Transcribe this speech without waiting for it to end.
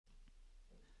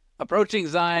Approaching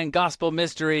Zion Gospel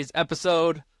Mysteries,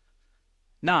 episode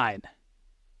 9.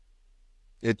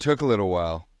 It took a little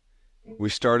while. We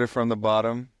started from the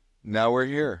bottom. Now we're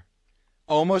here.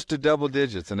 Almost to double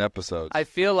digits in episodes. I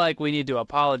feel like we need to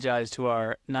apologize to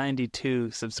our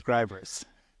 92 subscribers.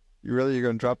 You're going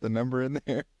to drop the number in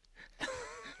there?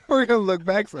 We're going to look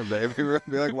back someday. We're going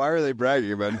to be like, why are they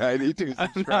bragging about 92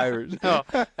 subscribers? No,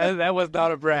 that was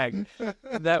not a brag.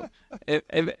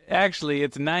 Actually,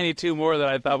 it's 92 more than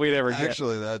I thought we'd ever get.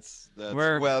 Actually, that's we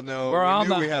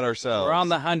knew we had ourselves. We're on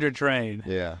the 100 train.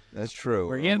 Yeah, that's true.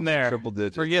 We're getting there. Triple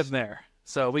digits. We're getting there.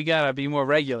 So we got to be more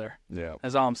regular. Yeah.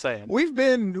 That's all I'm saying. We've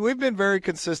been very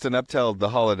consistent up till the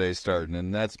holidays starting,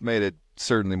 and that's made it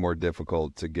certainly more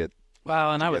difficult to get.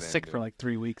 Wow, and I was sick for like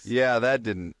 3 weeks. Yeah, that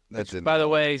didn't. By the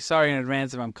way, sorry in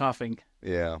advance if I'm coughing.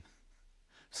 Yeah.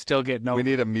 Still getting over. We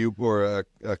need a mute or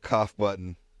a cough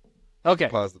button. Okay.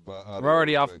 Pause the button. We're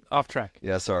already off track.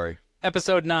 Yeah, sorry.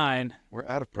 Episode 9. We're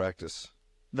out of practice.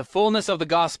 The fullness of the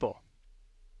gospel.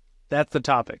 That's the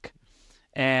topic.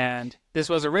 And the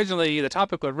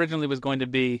topic originally was going to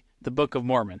be the Book of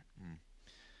Mormon,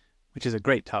 which is a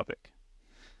great topic.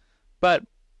 But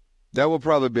that will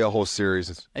probably be a whole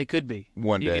series. It could be.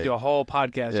 One day. You could do a whole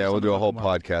podcast. Yeah, we'll do a whole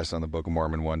podcast on the Book of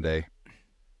Mormon one day.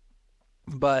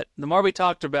 But the more we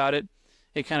talked about it,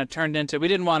 it kind of turned into, we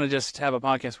didn't want to just have a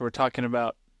podcast where we're talking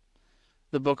about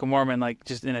the Book of Mormon, like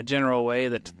just in a general way,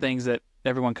 that things that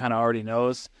everyone kind of already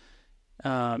knows.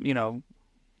 The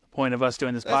point of us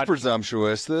doing this podcast. That's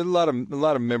presumptuous. A lot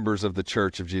of members of the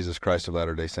Church of Jesus Christ of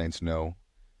Latter-day Saints know.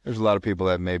 There's a lot of people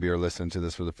that maybe are listening to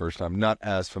this for the first time, not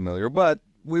as familiar, but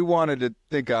we wanted to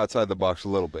think outside the box a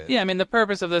little bit. Yeah, I mean, the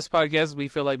purpose of this podcast is we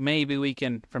feel like maybe we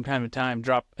can, from time to time,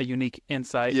 drop a unique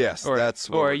insight. Yes,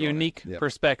 or a unique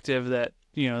perspective that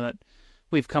that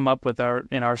we've come up with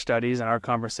in our studies and our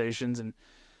conversations. And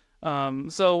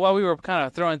so while we were kind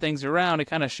of throwing things around, it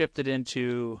kind of shifted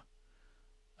into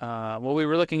we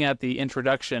were looking at the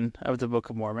introduction of the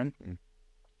Book of Mormon.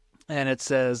 And it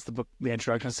says the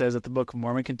introduction says that the Book of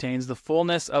Mormon contains the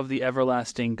fullness of the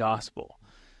everlasting gospel.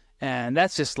 And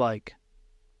that's just like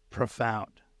profound.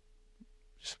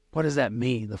 What does that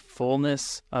mean? The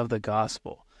fullness of the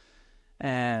gospel.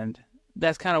 And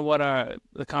that's kind of what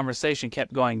the conversation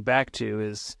kept going back to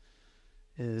is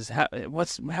how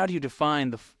do you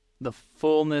define the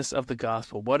fullness of the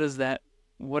gospel? What does that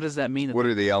mean? What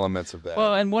are the elements of that?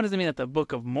 Well, and what does it mean that the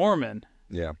Book of Mormon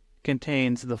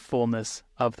contains the fullness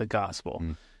of the gospel?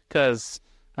 Because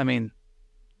the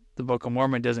Book of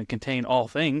Mormon doesn't contain all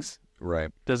things.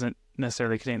 Right. Doesn't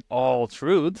necessarily contain all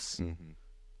truths.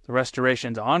 The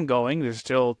restoration's ongoing. There's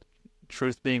still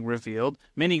truth being revealed.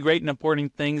 Many great and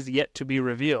important things yet to be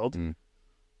revealed.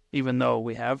 Even though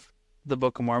we have the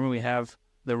Book of Mormon, we have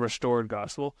the restored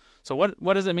gospel. So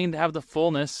what does it mean to have the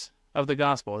fullness of the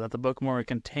gospel? That the Book of Mormon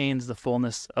contains the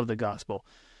fullness of the gospel.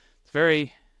 It's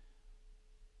very...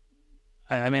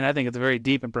 I think it's a very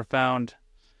deep and profound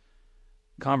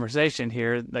conversation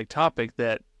here, like topic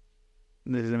that...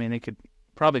 it could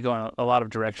probably go in a lot of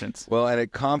directions. Well, and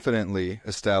it confidently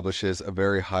establishes a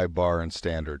very high bar and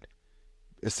standard,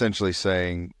 essentially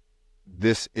saying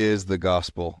this is the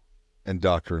gospel and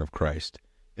doctrine of Christ.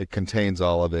 It contains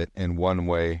all of it in one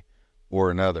way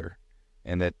or another,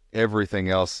 and that everything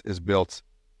else is built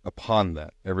upon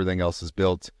that. Everything else is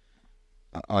built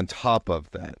on top of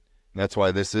that. And that's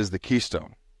why this is the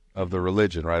keystone of the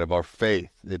religion, right, of our faith.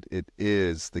 It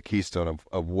is the keystone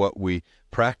of what we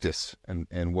practice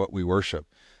and what we worship.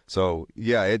 So,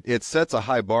 yeah, it sets a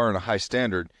high bar and a high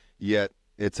standard, yet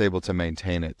it's able to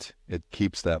maintain it. It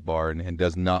keeps that bar and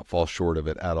does not fall short of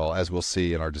it at all, as we'll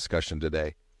see in our discussion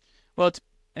today. Well,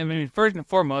 first and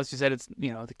foremost, you said it's,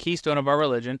 the keystone of our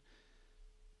religion,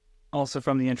 also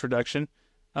from the introduction.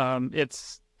 It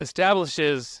is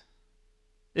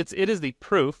the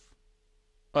proof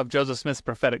of Joseph Smith's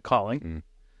prophetic calling,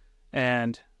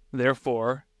 and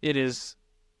therefore it is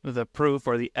the proof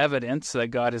or the evidence that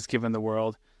God has given the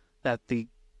world that the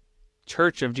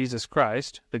Church of Jesus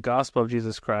Christ, the gospel of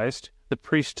Jesus Christ, the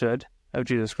priesthood of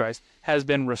Jesus Christ has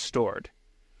been restored.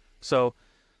 So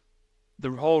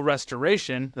the whole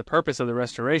restoration, the purpose of the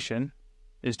restoration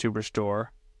is to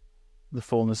restore the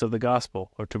fullness of the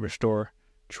gospel, or to restore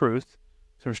truth,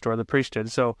 to restore the priesthood.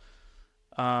 So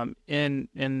that's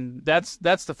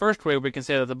the first way we can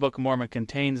say that the Book of Mormon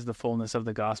contains the fullness of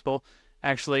the gospel.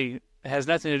 Actually, it has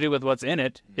nothing to do with what's in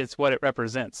it. It's what it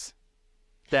represents.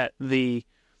 That the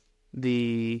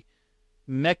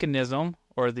mechanism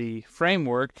or the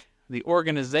framework, the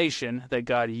organization that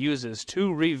God uses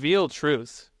to reveal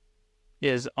truth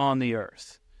is on the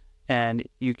earth. And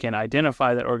you can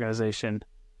identify that organization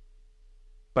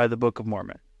by the Book of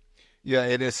Mormon. Yeah,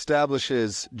 it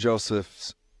establishes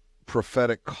Joseph's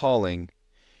prophetic calling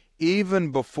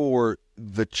even before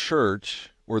the church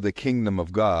or the kingdom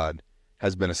of God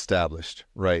has been established,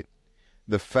 right?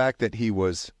 The fact that it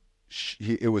was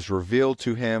revealed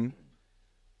to him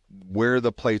where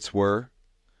the plates were,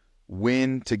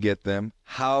 when to get them,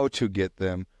 how to get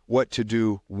them, what to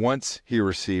do once he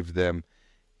received them.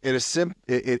 It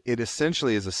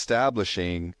essentially is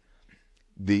establishing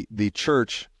the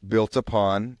church built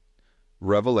upon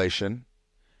revelation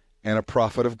and a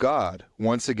prophet of God,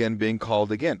 once again being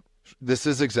called again. This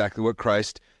is exactly what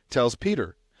Christ tells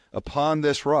Peter. Upon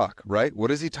this rock, right?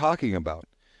 What is he talking about?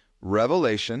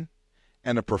 Revelation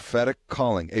and a prophetic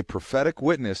calling, a prophetic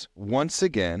witness once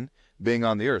again being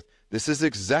on the earth. This is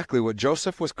exactly what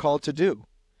Joseph was called to do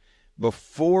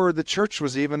before the church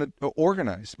was even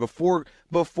organized,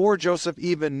 before Joseph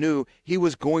even knew he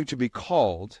was going to be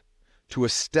called to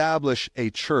establish a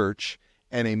church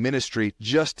and a ministry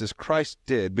just as Christ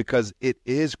did, because it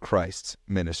is Christ's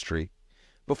ministry.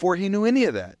 Before he knew any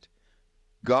of that,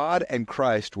 God and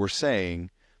Christ were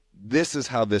saying, this is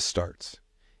how this starts.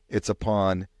 It's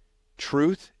upon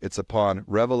truth, it's upon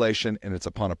revelation, and it's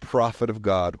upon a prophet of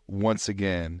God once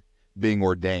again being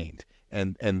ordained.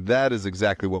 And that is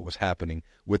exactly what was happening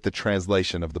with the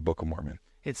translation of the Book of Mormon.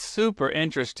 It's super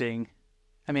interesting.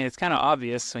 I mean, it's kind of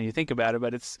obvious when you think about it,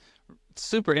 but it's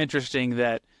super interesting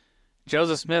that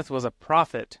Joseph Smith was a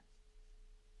prophet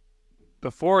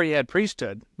before he had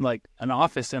priesthood, like an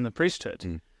office in the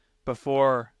priesthood,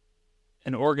 before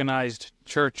an organized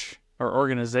church or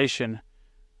organization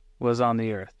was on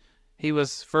the earth. He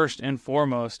was first and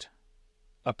foremost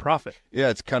a prophet. Yeah,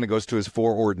 it kind of goes to his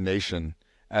foreordination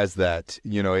as that,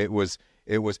 it was,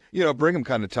 Brigham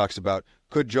kind of talks about,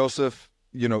 could Joseph,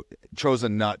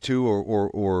 chosen not to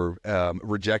or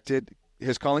rejected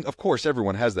his calling? Of course,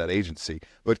 everyone has that agency,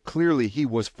 but clearly he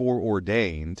was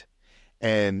foreordained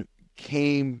and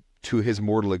came to his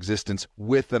mortal existence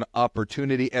with an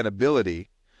opportunity and ability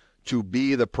to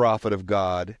be the prophet of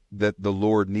God that the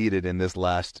Lord needed in this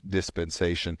last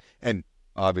dispensation, and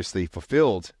obviously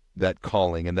fulfilled that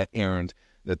calling and that errand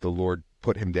that the Lord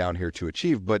put him down here to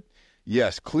achieve. But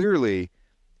yes, clearly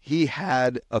he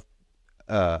had a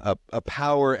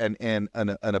power and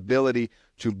an ability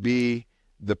to be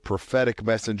the prophetic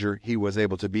messenger he was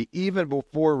able to be, even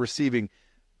before receiving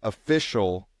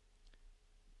official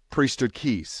priesthood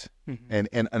keys and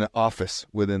an office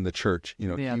within the church. He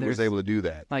was able to do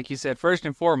that. Like you said, first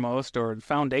and foremost, or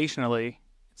foundationally,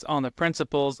 it's on the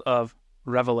principles of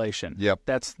revelation. Yep.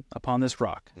 That's upon this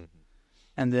rock.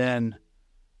 And then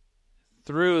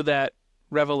through that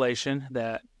revelation,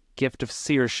 that gift of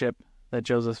seership that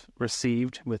Joseph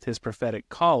received with his prophetic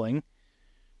calling,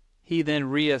 he then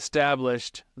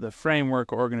reestablished the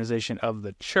framework or organization of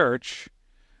the church,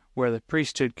 where the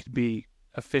priesthood could be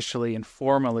officially and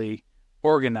formally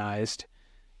organized,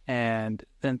 and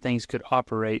then things could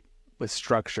operate with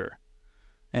structure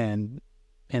and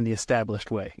in the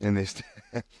established way.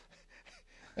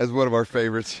 As one of our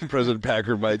favorites, President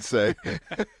Packard might say.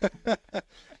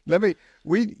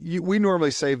 We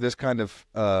normally save this kind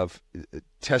of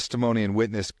testimony and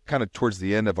witness kind of towards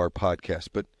the end of our podcast,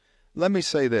 but let me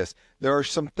say this. There are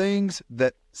some things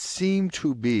that seem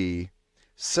to be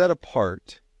set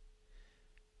apart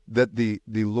that the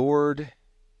Lord,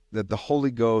 that the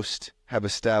Holy Ghost have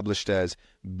established as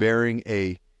bearing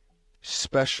a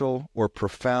special or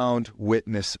profound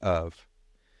witness of.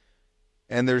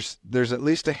 And there's at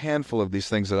least a handful of these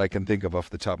things that I can think of off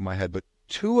the top of my head, but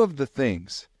two of the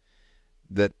things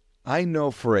that I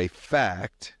know for a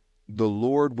fact the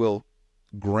Lord will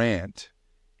grant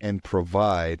and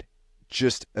provide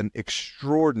just an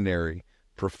extraordinary,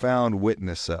 profound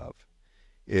witness of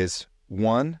is,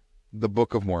 one, the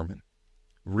Book of Mormon.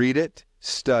 Read it,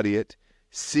 study it,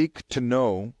 seek to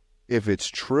know if it's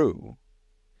true.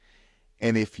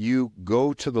 And if you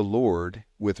go to the Lord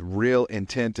with real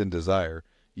intent and desire,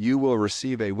 you will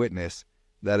receive a witness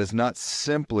that is not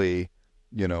simply,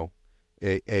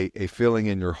 a feeling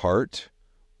in your heart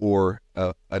or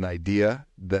an idea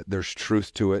that there's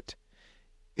truth to it.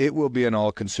 It will be an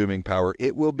all-consuming power.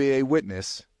 It will be a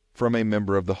witness from a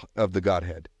member of the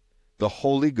Godhead. The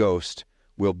Holy Ghost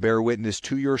will bear witness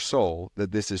to your soul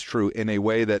that this is true in a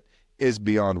way that is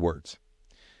beyond words.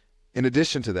 In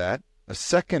addition to that, a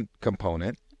second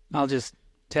component. I'll just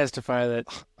testify that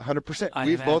 100%.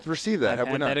 We've both received that, have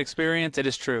we not? That experience, it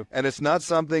is true. And it's not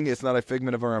a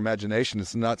figment of our imagination.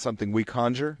 It's not something we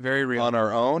conjure Very real. On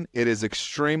our own. It is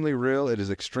extremely real. It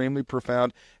is extremely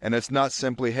profound. And it's not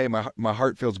simply, hey, my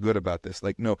heart feels good about this.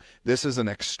 Like, no, this is an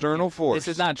external force. This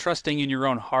is not trusting in your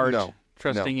own heart. No.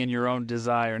 trusting in your own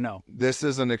desire. No. This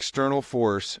is an external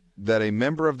force that a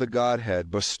member of the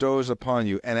Godhead bestows upon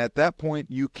you, and at that point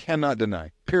you cannot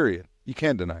deny. Period. You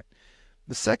can't deny it.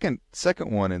 The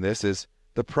second one in this is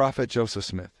the prophet Joseph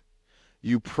Smith.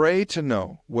 You pray to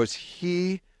know, was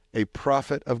he a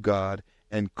prophet of God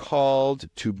and called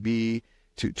to be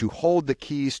to hold the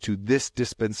keys to this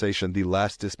dispensation, the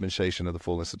last dispensation of the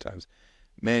fullness of times?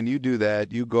 Man, you do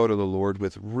that, you go to the Lord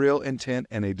with real intent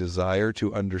and a desire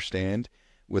to understand,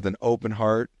 with an open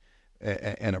heart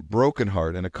and a broken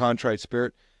heart and a contrite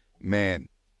spirit. Man,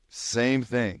 same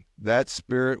thing. That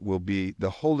spirit will be, the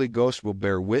Holy Ghost will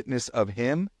bear witness of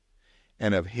him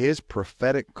and of his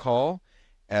prophetic call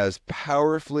as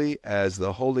powerfully as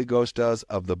the Holy Ghost does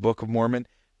of the Book of Mormon,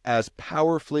 as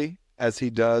powerfully as he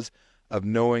does of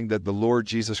knowing that the Lord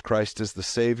Jesus Christ is the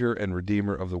Savior and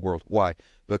Redeemer of the world. Why?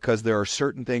 Because there are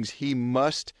certain things he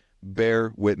must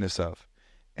bear witness of.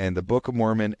 And the Book of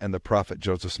Mormon and the prophet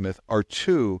Joseph Smith are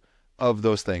two of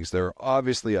those things. There are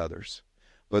obviously others,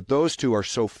 but those two are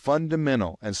so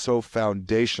fundamental and so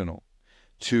foundational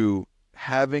to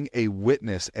having a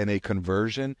witness and a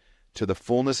conversion to the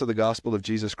fullness of the gospel of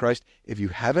Jesus Christ. If you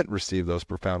haven't received those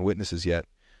profound witnesses yet,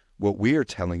 what we are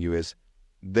telling you is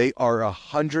they are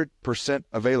 100%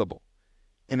 available.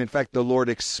 And in fact, the Lord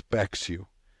expects you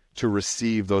to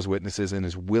receive those witnesses and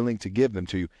is willing to give them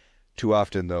to you. Too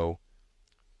often, though,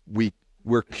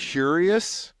 we're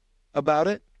curious about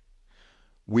it.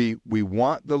 We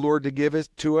want the Lord to give it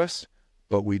to us,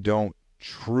 but we don't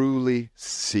truly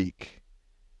seek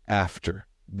after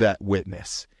that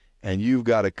witness. And you've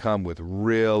got to come with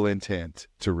real intent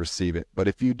to receive it. But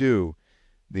if you do,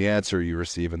 the answer you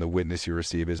receive and the witness you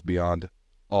receive is beyond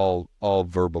all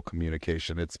verbal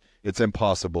communication. It's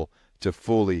impossible to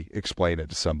fully explain it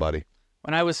to somebody.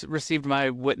 When I received my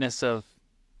witness of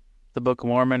the Book of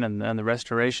Mormon and the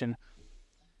restoration,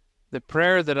 the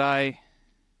prayer that I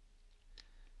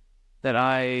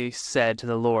said to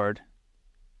the Lord,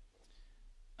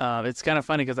 it's kind of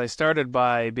funny because I started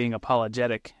by being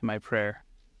apologetic in my prayer,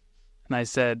 and I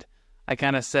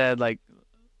kind of said like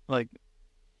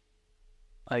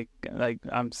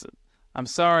I'm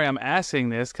sorry I'm asking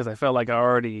this, because I felt like I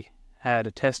already had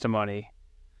a testimony,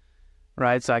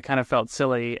 right? So I kind of felt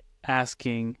silly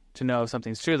asking to know if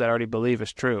something's true that I already believe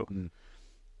is true.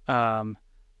 But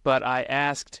I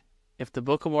asked if the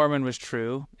Book of Mormon was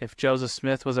true, if Joseph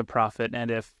Smith was a prophet, and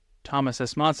if Thomas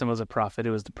S. Monson was a prophet,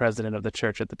 who was the president of the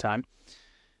church at the time.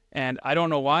 And I don't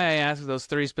know why I asked those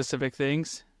three specific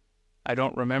things. I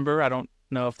don't remember. I don't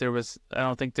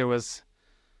think there was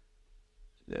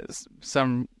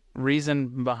some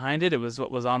reason behind it. It was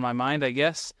what was on my mind, I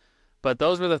guess. But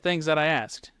those were the things that I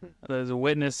asked. There's a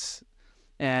witness,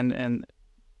 and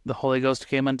the Holy Ghost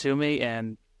came unto me,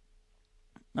 and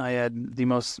I had the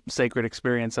most sacred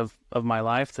experience of my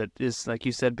life that is, like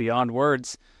you said, beyond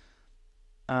words.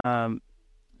 But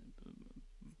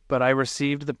I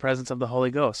received the presence of the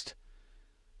Holy Ghost.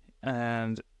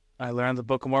 And I learned the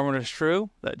Book of Mormon was true,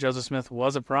 that Joseph Smith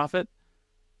was a prophet,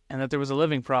 and that there was a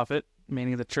living prophet,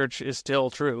 meaning the church is still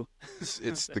true.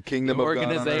 It's the kingdom of God on earth.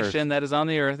 The organization that is on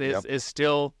the earth is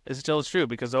still true,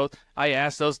 because I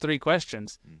asked those three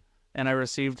questions, and I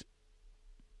received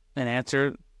an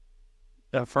answer,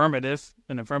 an affirmative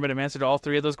answer to all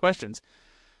three of those questions.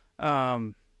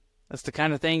 That's the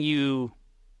kind of thing you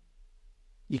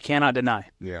cannot deny.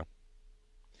 Yeah.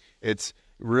 It's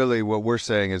really what we're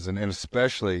saying is, and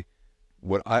especially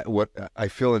what I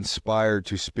feel inspired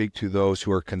to speak to those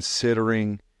who are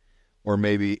considering or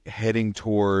maybe heading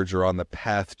towards or on the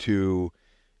path to,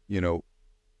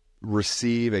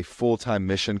 receive a full-time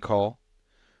mission call.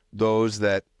 Those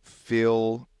that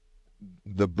feel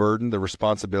the burden, the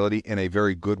responsibility in a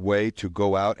very good way to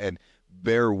go out and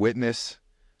bear witness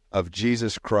of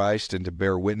Jesus Christ and to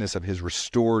bear witness of his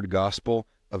restored gospel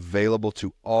available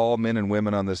to all men and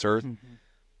women on this earth. Mm-hmm.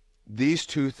 These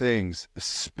two things,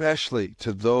 especially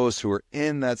to those who are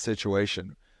in that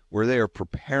situation where they are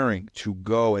preparing to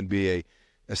go and be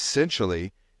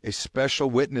essentially a special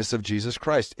witness of Jesus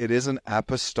Christ. It is an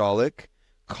apostolic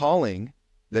calling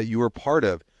that you are part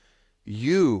of.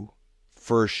 You,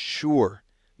 for sure,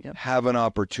 have an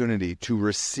opportunity to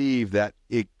receive that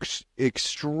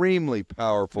extremely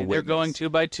powerful witness. They're going 2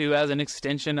 by 2 as an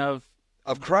extension of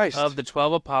Christ, of the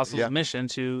 12 apostles' mission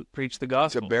to preach the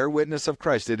gospel, to bear witness of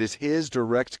Christ. It is his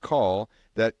direct call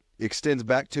that extends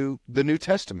back to the New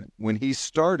Testament when he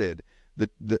started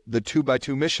the 2 by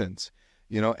 2 missions,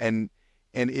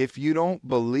 and if you don't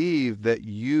believe that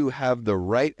you have the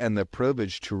right and the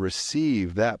privilege to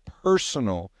receive that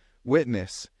personal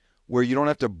witness, where you don't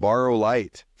have to borrow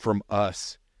light from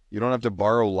us, you don't have to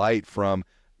borrow light from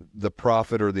the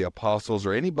prophet or the apostles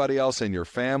or anybody else in your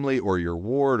family or your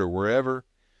ward or wherever.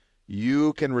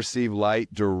 You can receive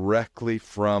light directly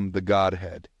from the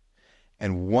Godhead.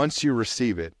 And once you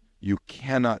receive it, you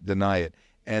cannot deny it.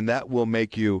 And that will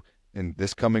make you, and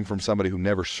this coming from somebody who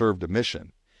never served a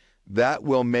mission, that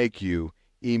will make you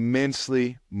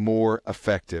immensely more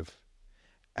effective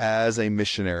as a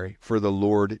missionary for the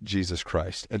Lord Jesus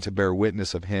Christ and to bear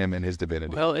witness of him and his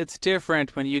divinity. Well, it's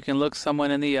different when you can look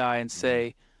someone in the eye and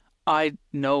say, I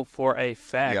know for a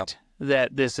fact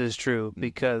that this is true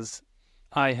because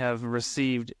I have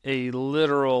received a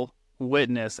literal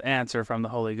witness answer from the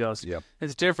Holy Ghost. Yep.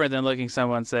 It's different than looking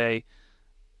someone say,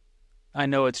 I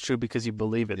know it's true because you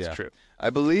believe it's true. I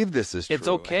believe this is true. It's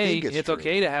okay. It's true.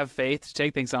 Okay to have faith, to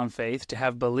take things on faith, to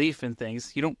have belief in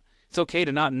things. It's okay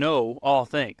to not know all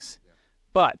things. Yeah.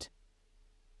 But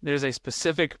there's a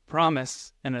specific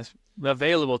promise and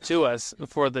available to us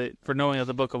for knowing that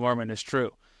the Book of Mormon is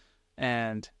true.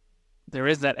 And there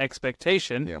is that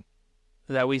expectation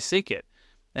that we seek it.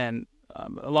 And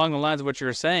along the lines of what you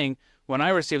were saying, when I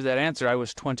received that answer, I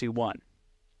was 21.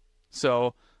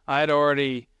 So I had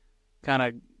already kind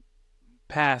of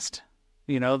passed,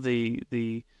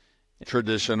 the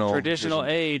traditional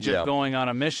age of going on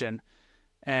a mission.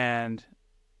 And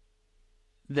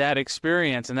that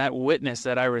experience and that witness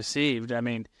that I received, I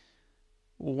mean,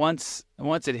 once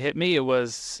it hit me, it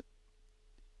was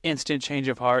instant change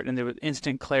of heart and there was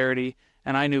instant clarity.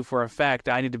 And I knew for a fact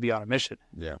I need to be on a mission.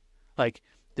 Yeah. Like,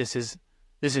 this is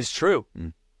true.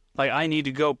 Mm. Like, I need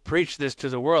to go preach this to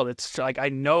the world. It's like, I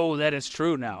know that it's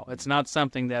true now. It's not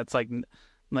something that's like,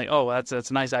 oh, that's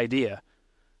a nice idea.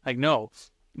 Like, no,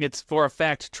 it's for a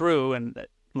fact true. And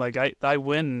like, I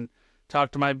went and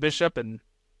talked to my bishop and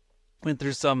went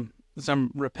through some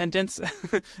repentance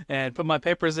and put my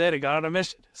papers in and got on a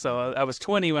mission. So I was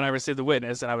 20 when I received the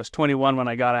witness, and I was 21 when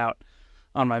I got out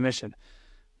on my mission.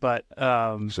 But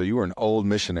so you were an old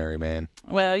missionary, man.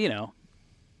 Well,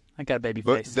 I got a baby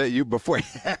face. That you before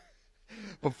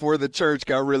the church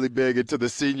got really big into the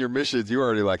senior missions, you were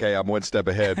already like, hey, I'm one step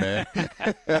ahead, man.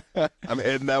 I'm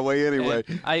heading that way anyway.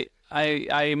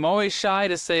 I'm always shy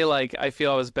to say, like, I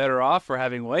feel I was better off for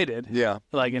having waited. Yeah.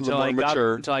 Like, until I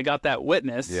got that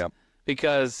witness. Yeah.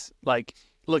 Because, like,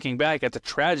 looking back, it's a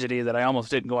tragedy that I almost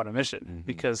didn't go on a mission. Mm-hmm.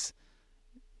 Because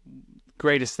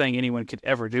greatest thing anyone could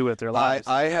ever do with their lives.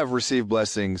 I have received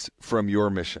blessings from your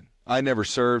mission. I never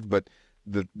served, but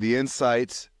the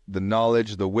insights, the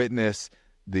knowledge, the witness,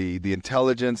 the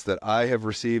intelligence that I have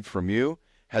received from you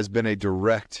has been a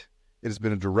direct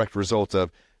result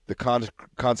of the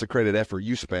consecrated effort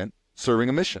you spent serving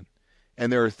a mission.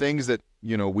 And there are things that,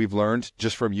 we've learned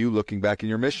just from you looking back in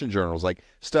your mission journals, like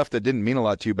stuff that didn't mean a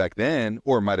lot to you back then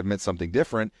or might have meant something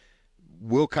different.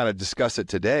 We'll kind of discuss it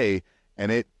today,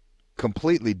 and it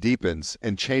completely deepens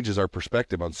and changes our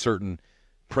perspective on certain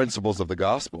principles of the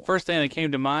gospel. First thing that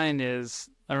came to mind is,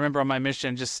 I remember on my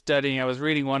mission just studying, I was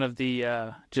reading one of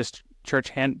the just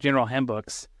church general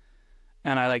handbooks,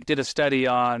 and I did a study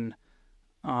on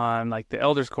like the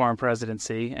elders quorum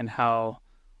presidency and how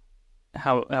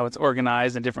it's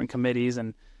organized in different committees,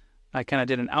 and I kind of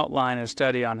did an outline and a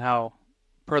study on how,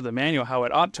 per the manual, how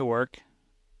it ought to work,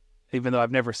 even though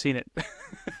I've never seen it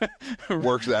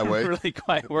works that way. Really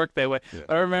quite work that way. Yeah.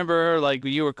 I remember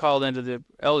you were called into the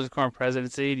elders quorum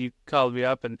presidency, and you called me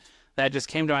up, and that just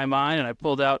came to my mind, and I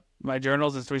pulled out my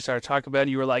journals, and so we started talking about it,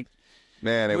 and you were like,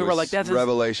 man, we were like, that's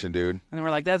revelation, dude. And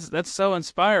we're like, that's so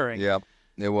inspiring. Yeah,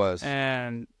 it was.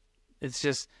 And it's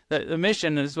just the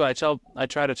mission is what I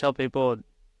try to tell people.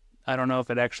 I don't know if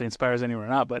it actually inspires anyone or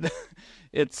not, but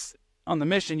it's on the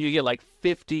mission. You get like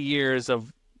 50 years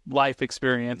of life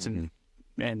experience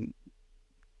and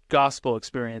gospel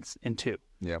experience in two.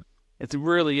 Yeah, it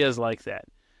really is like that,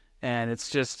 and it's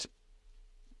just,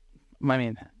 I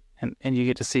mean, and you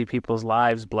get to see people's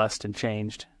lives blessed and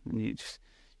changed. And this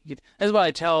is what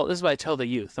I tell the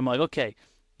youth. I'm like, okay,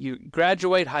 you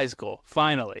graduate high school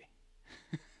finally.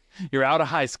 You're out of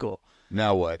high school.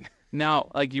 Now what? Now,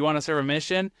 you want to serve a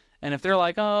mission? And if they're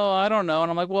like, oh, I don't know.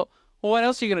 And I'm like, well, what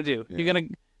else are you going to do? Yeah.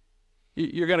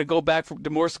 You're gonna go back to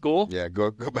more school? Yeah, go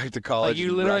back to college.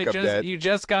 You literally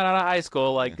just got out of high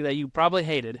school, that you probably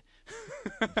hated.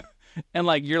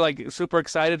 And you're super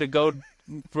excited to go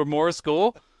for more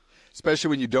school. Especially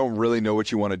when you don't really know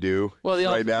what you want to do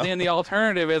right now. Then the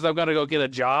alternative is I'm going to go get a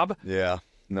job. Yeah,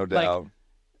 no doubt.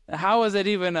 How is that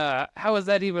even a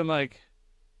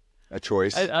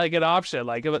choice? An option?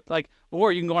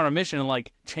 Or you can go on a mission and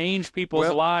change people's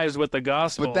lives with the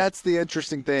gospel. But that's the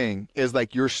interesting thing is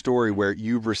your story where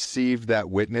you've received that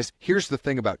witness. Here's the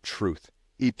thing about truth,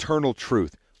 eternal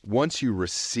truth. Once you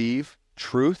receive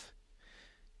truth,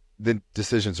 then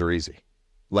decisions are easy.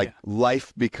 Like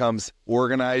life becomes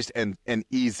organized and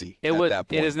easy at that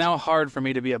point. It is now hard for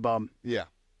me to be a bum. Yeah.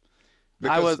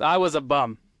 I was a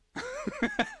bum.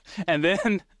 And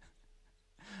then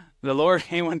the Lord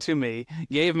came unto me,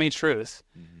 gave me truth.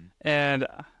 And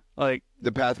like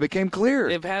the path became clear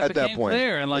at that point.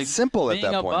 Clear. And like it's simple at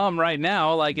that point. Being a bum right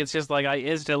now, like it's just like I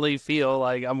instantly feel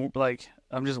like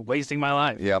I'm just wasting my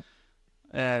life. Yep.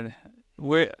 And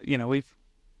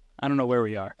I don't know where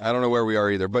we are. I don't know where we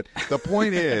are either. But the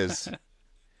point is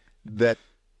that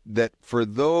for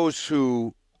those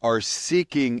who are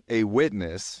seeking a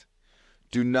witness,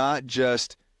 do not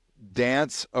just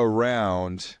dance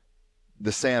around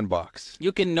the sandbox.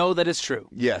 You can know that it's true.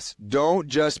 Yes. Don't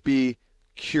just be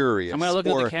curious. I'm going to look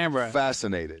at the camera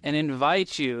fascinated and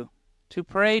invite you to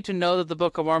pray to know that the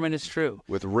Book of Mormon is true.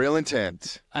 With real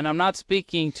intent. And I'm not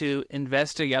speaking to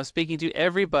investigate. I'm speaking to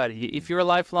everybody. If you're a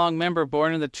lifelong member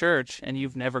born in the church and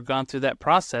you've never gone through that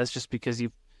process just because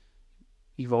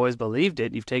you've always believed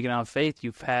it, you've taken on faith,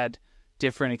 you've had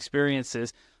different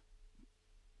experiences,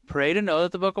 pray to know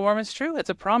that the Book of Mormon is true. It's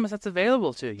a promise that's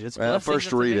available to you. It's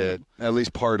first read it, at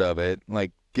least part of it.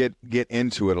 Like get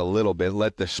into it a little bit.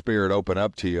 Let the Spirit open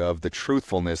up to you of the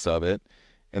truthfulness of it.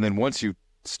 And then once you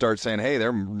start saying, hey,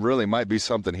 there really might be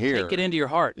something here. Take it into your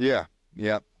heart. Yeah.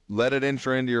 Let it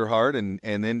enter into your heart and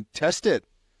then test it.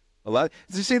 You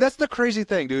see, that's the crazy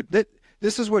thing, dude.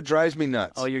 This is what drives me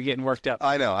nuts. Oh, you're getting worked up.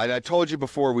 I know. I told you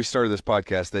before we started this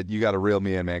podcast that you got to reel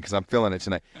me in, man, because I'm feeling it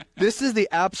tonight. This is the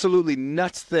absolutely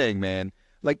nuts thing, man.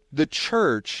 Like the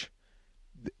church,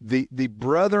 the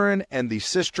brethren and the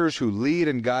sisters who lead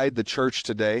and guide the church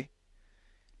today,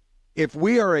 if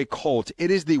we are a cult, it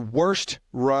is the worst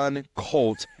run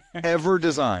cult ever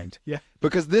designed. Yeah.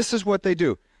 Because this is what they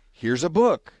do. Here's a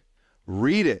book.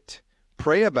 Read it.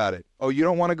 Pray about it. Oh, you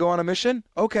don't want to go on a mission?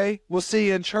 Okay, we'll see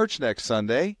you in church next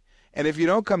Sunday. And if you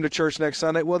don't come to church next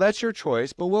Sunday, well, that's your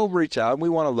choice, but we'll reach out and we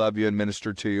want to love you and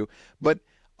minister to you. But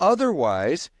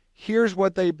otherwise, here's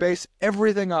what they base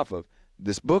everything off of.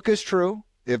 This book is true.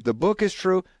 If the book is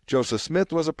true, Joseph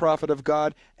Smith was a prophet of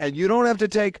God, and you don't have to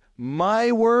take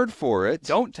my word for it.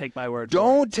 Don't take my word for it.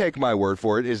 Don't take my word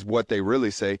for it is what they really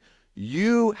say.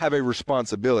 You have a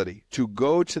responsibility to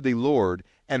go to the Lord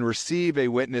and receive a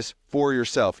witness for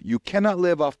yourself. You cannot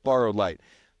live off borrowed light.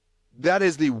 That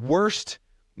is the worst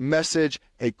message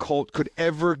a cult could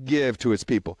ever give to its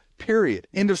people. Period.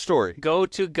 End of story. Go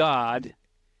to God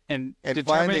and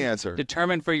find the answer.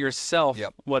 Determine for yourself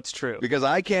what's true. Because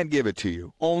I can't give it to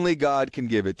you. Only God can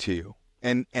give it to you.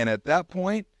 And at that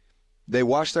point, they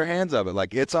wash their hands of it.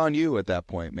 Like, it's on you at that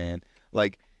point, man.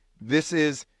 Like, it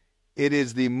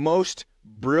is the most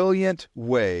brilliant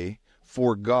way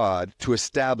for God to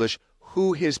establish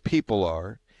who his people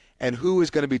are and who is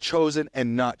going to be chosen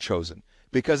and not chosen.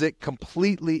 Because it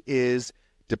completely is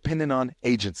dependent on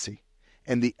agency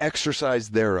and the exercise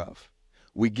thereof.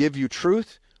 We give you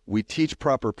truth. We teach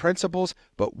proper principles,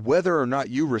 but whether or not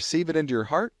you receive it into your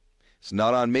heart, it's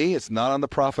not on me, it's not on the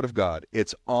prophet of God.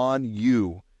 It's on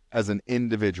you as an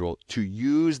individual to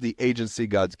use the agency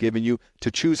God's given you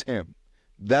to choose him.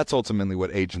 That's ultimately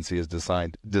what agency is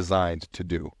designed to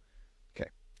do. Okay.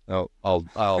 I'll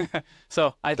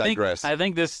So I digress.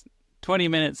 think this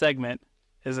 20-minute segment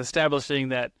is establishing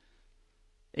that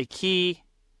a key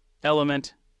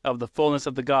element of the fullness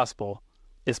of the gospel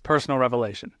is personal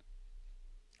revelation.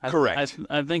 Correct.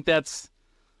 I think that's...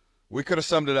 We could have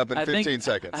summed it up in 15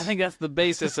 seconds. I think that's the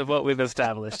basis of what we've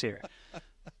established here.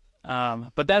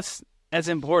 But that's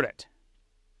important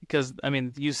because, I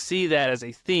mean, you see that as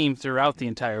a theme throughout the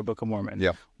entire Book of Mormon.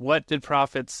 Yeah. What did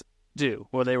prophets do?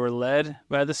 Well, they were led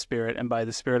by the Spirit and by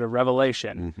the Spirit of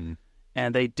revelation,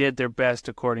 and they did their best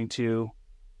according to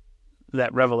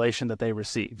that revelation that they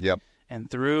received. Yep. And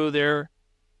through their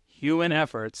human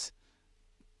efforts,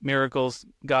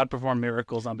 God performed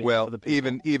miracles on behalf of the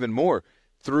people. Even more,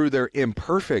 through their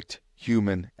imperfect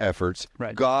human efforts,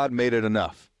 God made it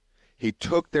enough. He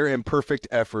took their imperfect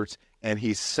efforts and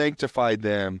he sanctified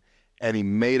them and he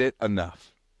made it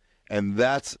enough. And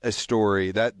that's a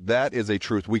story, that is a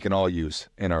truth we can all use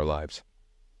in our lives.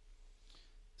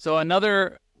 So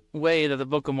another way that the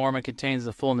Book of Mormon contains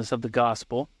the fullness of the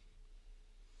gospel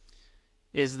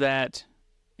is that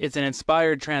it's an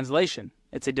inspired translation.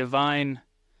 It's a divinely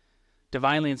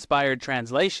inspired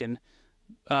translation,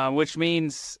 which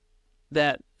means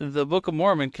that the Book of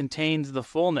Mormon contains the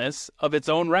fullness of its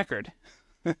own record.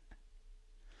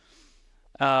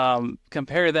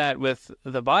 Compare that with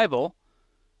the Bible,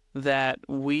 that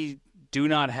we do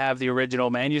not have the original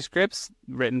manuscripts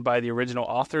written by the original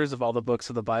authors of all the books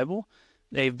of the Bible.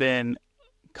 They've been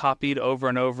copied over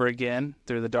and over again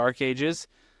through the Dark Ages.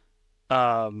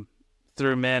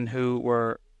 through men who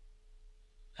were,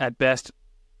 at best,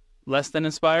 less than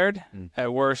inspired.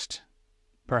 At worst,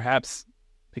 perhaps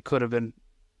they could have been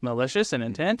malicious in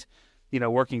intent,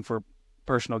 working for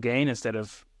personal gain instead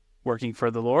of working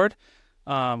for the Lord.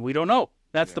 We don't know.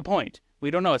 That's the point. We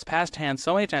don't know. It's passed hands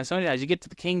so many times. You get to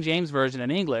the King James Version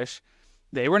in English,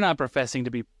 they were not professing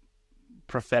to be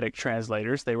prophetic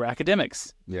translators. They were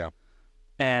academics. Yeah.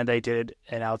 And they did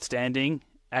an outstanding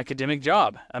academic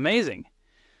job. Amazing.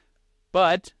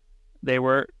 But they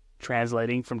were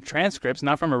translating from transcripts,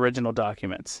 not from original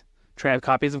documents.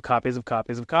 Copies of copies of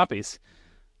copies of copies.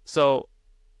 So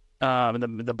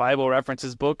the Bible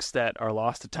references books that are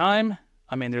lost to time.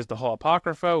 I mean, there's the whole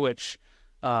Apocrypha, which,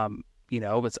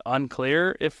 it's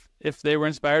unclear if they were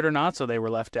inspired or not, so they were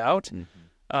left out.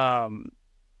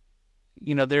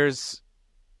 There's...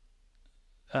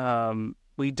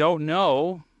 we don't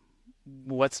know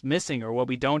what's missing or what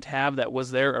we don't have that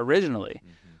was there originally.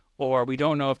 Or we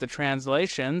don't know if the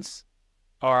translations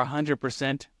are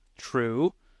 100%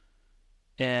 true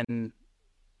in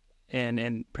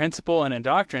principle and in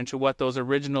doctrine to what those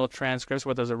original transcripts,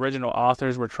 what those original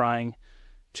authors were trying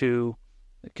to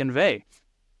convey.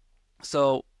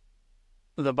 So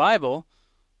the Bible,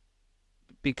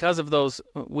 because of those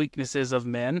weaknesses of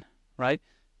men, right,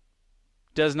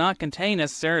 does not contain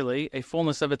necessarily a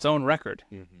fullness of its own record.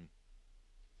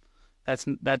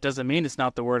 That doesn't mean it's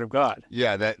not the Word of God.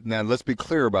 Yeah, now let's be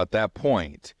clear about that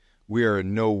point. We are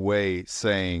in no way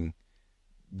saying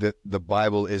that the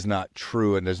Bible is not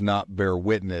true and does not bear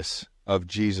witness of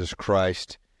Jesus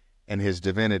Christ and his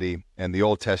divinity, and the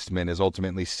Old Testament is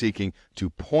ultimately seeking to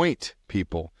point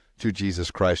people to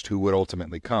Jesus Christ who would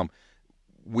ultimately come.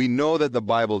 We know that the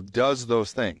Bible does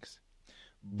those things,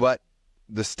 but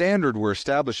the standard we're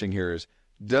establishing here is,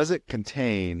 does it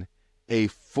contain a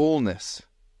fullness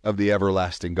of the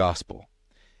everlasting gospel?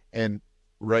 And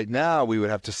right now we would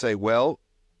have to say, well,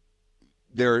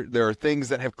 there are things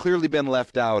that have clearly been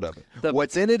left out of it.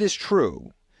 What's in it is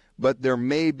true, but there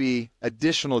may be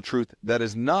additional truth that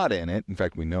is not in it. In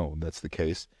fact, we know that's the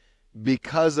case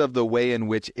because of the way in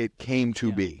which it came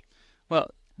to be. Well,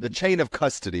 the chain of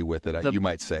custody with it, you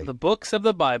might say. The books of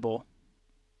the Bible,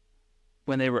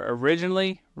 when they were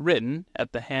originally written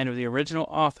at the hand of the original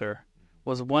author,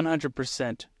 was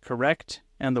 100% correct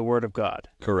and the Word of God.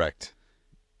 Correct.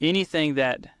 Anything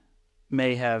that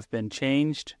may have been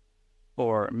changed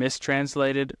or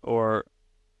mistranslated or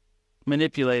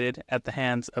manipulated at the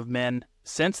hands of men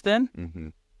since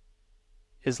then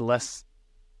is less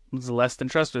than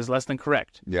trustworthy, is less than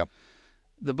correct. Yep.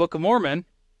 The Book of Mormon,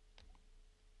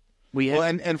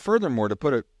 and furthermore, to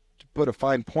put a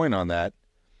fine point on that,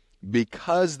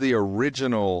 because the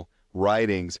original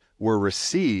writings were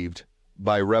received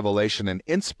by revelation and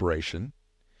inspiration,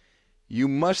 you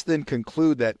must then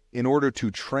conclude that in order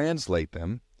to translate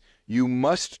them, you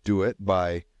must do it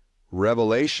by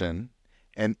revelation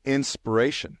and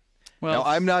inspiration. Now,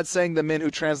 I'm not saying the men who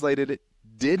translated it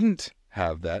didn't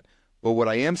have that, but what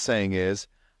I am saying is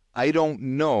I don't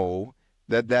know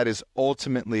that is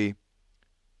ultimately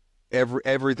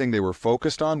everything they were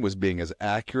focused on was being as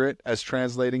accurate as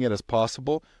translating it as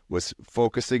possible, was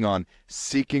focusing on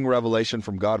seeking revelation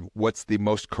from God. What's the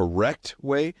most correct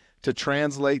way to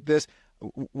translate this?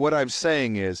 What I'm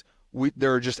saying is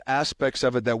there are just aspects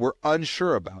of it that we're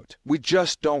unsure about. We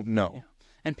just don't know. Yeah.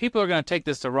 And people are going to take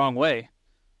this the wrong way,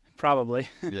 probably.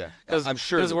 Yeah, I'm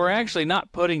sure. Because we're actually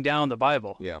not putting down the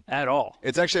Bible at all.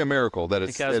 It's actually a miracle that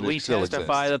it's because we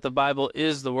testify that the Bible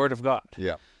is the Word of God.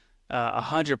 Yeah.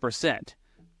 100%,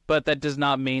 but that does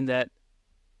not mean that,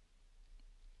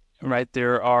 right,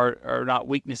 there are not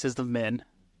weaknesses of men,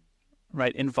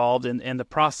 right, involved in the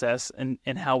process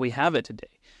and how we have it today.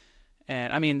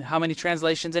 And I mean, how many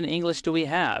translations in English do we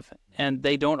have? And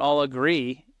they don't all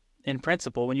agree in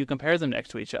principle when you compare them next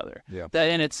to each other. Yeah. That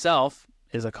in itself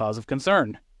is a cause of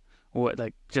concern.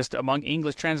 Like just among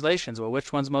English translations, well,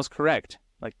 which one's most correct?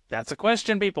 Like that's a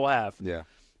question people have. Yeah.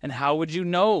 And how would you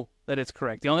know that it's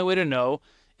correct? The only way to know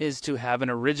is to have an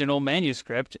original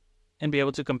manuscript and be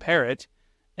able to compare it,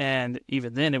 and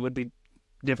even then it would be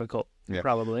difficult,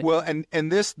 probably. Well,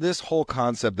 and this whole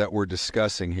concept that we're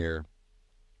discussing here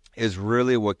is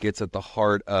really what gets at the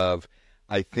heart of,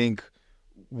 I think,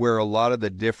 where a lot of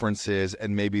the differences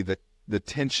and maybe the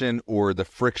tension or the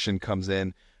friction comes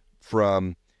in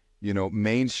from,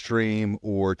 mainstream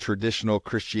or traditional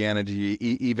Christianity,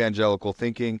 evangelical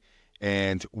thinking,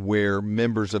 and where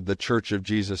members of the Church of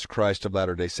Jesus Christ of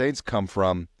Latter-day Saints come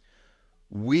from.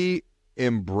 We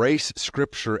embrace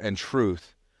Scripture and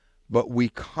truth, but we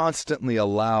constantly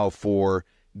allow for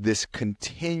this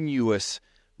continuous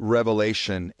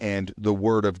revelation and the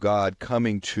Word of God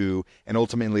coming to and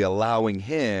ultimately allowing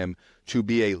Him to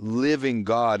be a living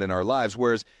God in our lives,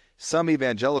 whereas some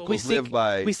evangelicals live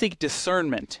by... We seek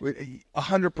discernment.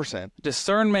 100%.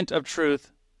 Discernment of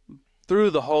truth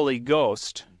through the Holy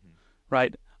Ghost,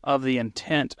 right, of the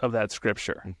intent of that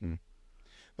Scripture. Mm-hmm.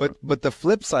 But the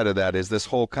flip side of that is this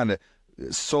whole kind of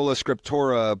sola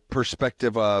scriptura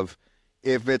perspective of,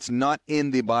 if it's not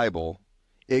in the Bible,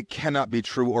 it cannot be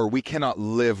true, or we cannot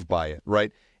live by it,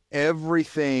 right?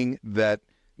 Everything that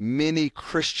many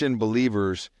Christian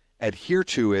believers adhere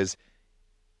to is,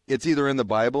 it's either in the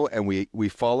Bible and we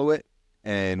follow it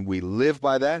and we live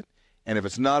by that, and if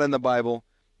it's not in the Bible,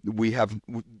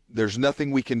 there's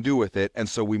nothing we can do with it, and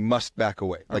so we must back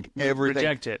away. Like everything,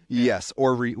 reject it. Yes,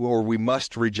 or we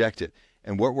must reject it.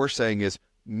 And what we're saying is,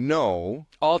 no.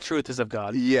 All truth is of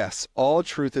God. Yes, all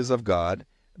truth is of God.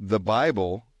 The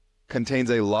Bible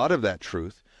contains a lot of that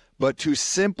truth, but to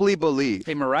simply believe...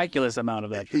 A miraculous amount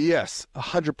of that truth. Yes,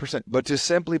 100%. But to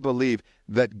simply believe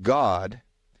that God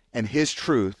and His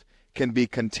truth can be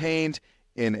contained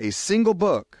in a single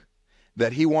book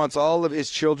that He wants all of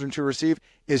His children to receive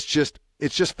it's just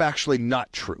factually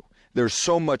not true. There's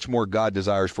so much more God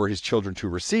desires for His children to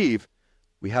receive.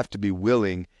 We have to be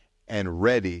willing and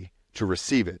ready to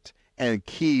receive it. And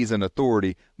keys and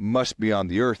authority must be on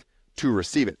the earth to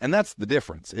receive it. And that's the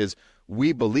difference, is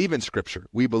we believe in Scripture.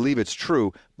 We believe it's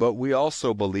true, but we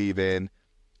also believe in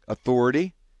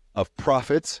authority of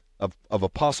prophets, of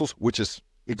apostles, which is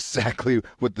exactly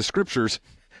what the Scriptures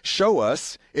show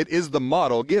us. It is the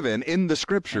model given in the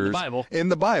Scriptures, in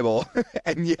the Bible.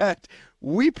 And yet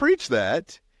we preach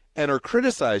that and are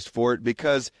criticized for it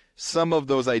because some of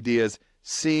those ideas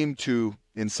seem to,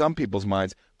 in some people's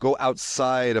minds, go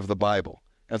outside of the Bible.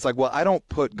 And it's like, well, I don't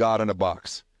put God in a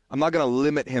box. I'm not going to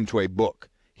limit Him to a book.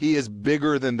 He is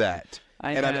bigger than that.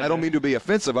 I don't mean to be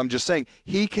offensive. I'm just saying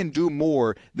He can do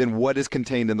more than what is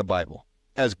contained in the Bible.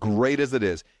 As great as it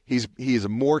is, He is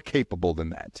more capable than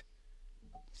that.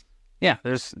 Yeah,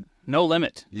 there's no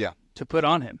limit to put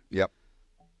on Him. Yep.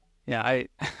 Yeah, I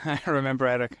remember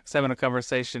having a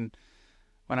conversation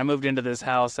when I moved into this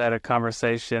house. I had a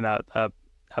conversation. I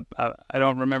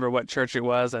don't remember what church it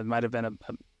was. It might have been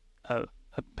a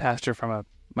pastor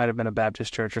might have been a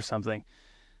Baptist church or something.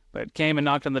 But came and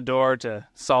knocked on the door to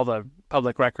saw the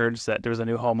public records that there was a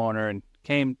new homeowner, and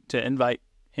came to invite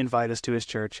us to his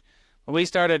church. When we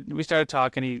started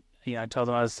talking, I told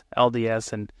him I was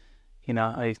LDS, and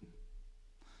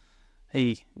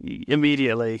he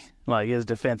immediately, like, his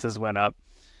defenses went up.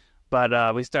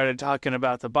 But we started talking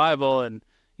about the Bible, and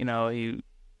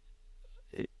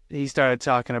he started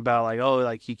talking about, like, oh,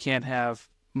 like, you can't have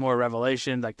more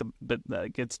revelation,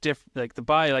 it's different. Like the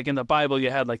Bible, like in the Bible, you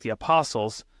had like the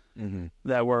apostles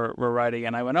that were writing,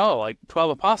 and I went, oh, like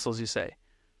 12 apostles, you say?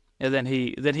 And then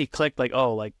he clicked, like,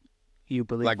 oh, like, you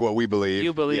believe, like what we believe.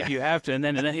 You believe you have to, and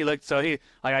then he looked. So he,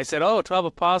 like I said, oh, 12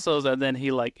 apostles, and then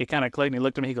he, like, it kind of clicked, and he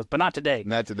looked at me. He goes, but not today.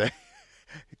 Not today.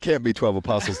 It can't be 12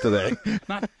 apostles today.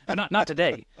 not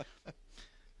today.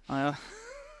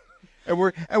 And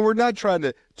we're not trying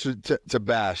to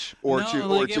bash or to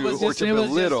belittle. It was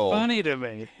just funny to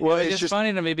me. Well, it's just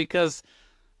funny to me because,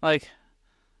 like,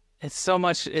 it's so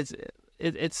much.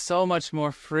 It's so much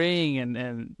more freeing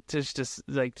and to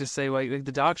say, like,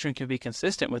 the doctrine can be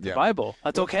consistent with the Bible.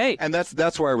 That's okay. And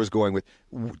that's where I was going with,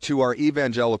 to our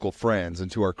evangelical friends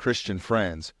and to our Christian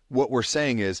friends. What we're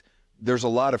saying is there's a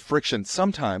lot of friction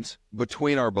sometimes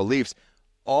between our beliefs.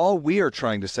 All we are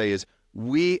trying to say is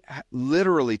we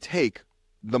literally take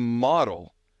the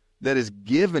model that is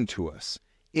given to us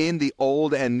in the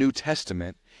Old and New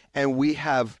Testament, and we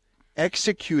have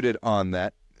executed on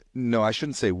that. No, I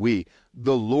shouldn't say we.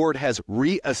 The Lord has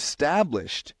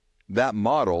reestablished that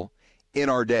model in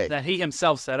our day. That He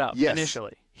Himself set up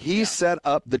initially. He set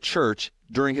up the church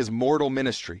during His mortal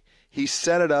ministry. He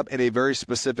set it up in a very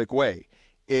specific way.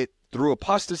 It, through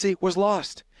apostasy, was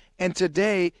lost. And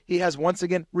today, He has once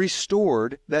again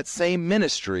restored that same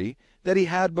ministry that He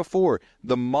had before.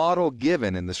 The model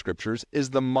given in the Scriptures is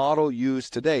the model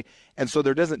used today. And so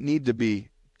there doesn't need to be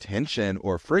tension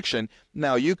or friction.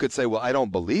 Now, you could say, well, I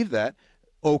don't believe that.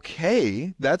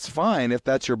 Okay, that's fine if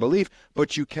that's your belief,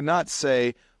 but you cannot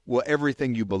say, well,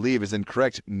 everything you believe is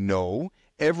incorrect. No,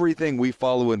 everything we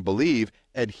follow and believe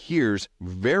adheres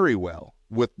very well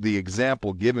with the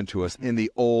example given to us in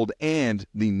the Old and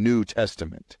the New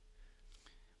Testament.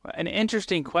 An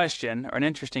interesting question or an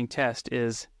interesting test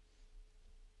is,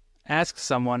 ask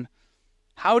someone,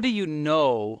 how do you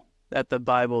know that the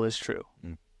Bible is true?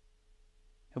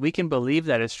 We can believe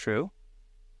that it's true,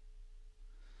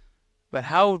 but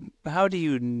how do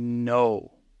you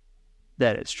know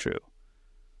that it's true?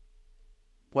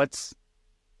 what's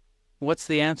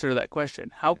the answer to that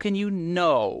question? How can you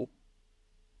know,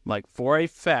 like for a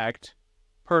fact,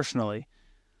 personally,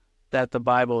 that the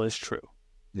Bible is true?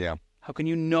 Yeah. How can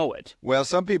you know it? Well,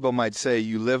 some people might say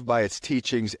you live by its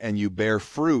teachings and you bear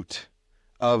fruit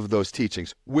of those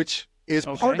teachings, which is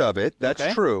part of it.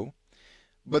 That's true.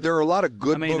 But there are a lot of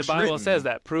good books the Bible written. says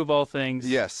that. Prove all things.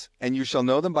 Yes. And you shall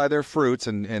know them by their fruits.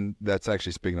 And that's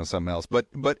actually speaking on something else. But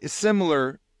a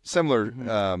similar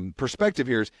perspective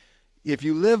here is, if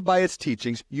you live by its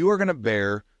teachings, you are going to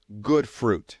bear good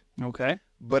fruit. Okay.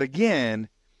 But again,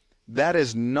 that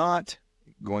is not,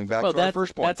 going back to our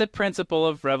first point. That's a principle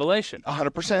of revelation.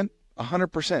 100%.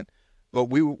 100%. But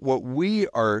what we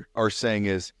are saying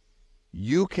is,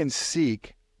 you can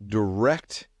seek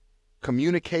direct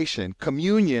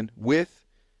communion with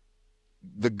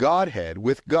the Godhead,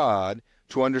 with God,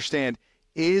 to understand,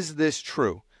 is this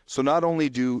true? So not only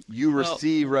do you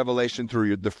receive revelation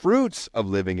through the fruits of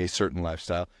living a certain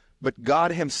lifestyle, but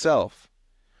God himself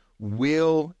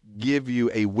will give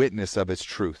you a witness of its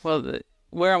truth. Well,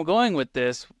 where I'm going with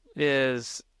this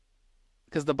is,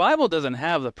 because the Bible doesn't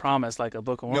have the promise like a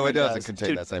Book of Mormon No, it doesn't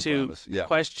contain that same promise. To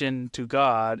question to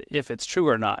God if it's true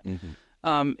or not.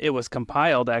 Mm-hmm. It was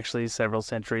compiled actually several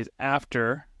centuries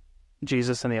after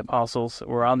Jesus and the apostles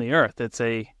were on the earth. It's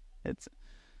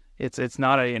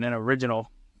not an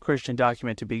original Christian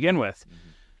document to begin with.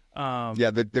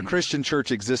 The Christian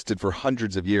church existed for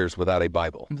hundreds of years without a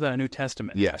Bible. Without a New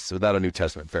Testament. Yes, without a New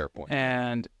Testament. Fair point.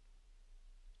 And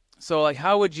so, like,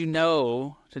 how would you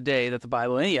know today that the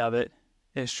Bible, any of it,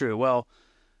 is true? Well,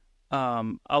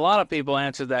 a lot of people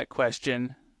answer that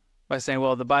question by saying,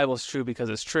 well, the Bible's true because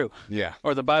it's true. Yeah.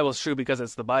 Or the Bible's true because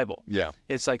it's the Bible. Yeah.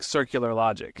 It's like circular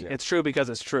logic. Yeah. It's true because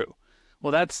it's true.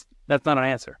 Well, that's not an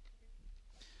answer.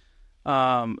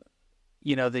 A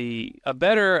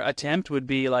better attempt would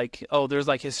be like, there's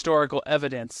like historical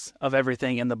evidence of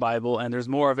everything in the Bible, and there's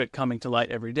more of it coming to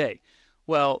light every day.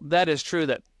 Well, that is true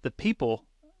that the people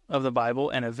of the Bible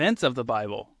and events of the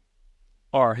Bible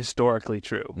are historically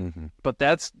true. Mm-hmm. But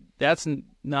that's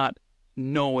not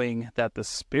knowing that the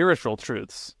spiritual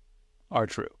truths are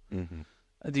true. Mm-hmm.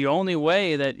 The only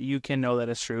way that you can know that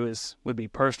it's true would be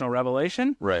personal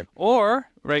revelation, right? Or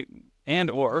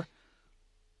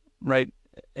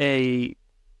a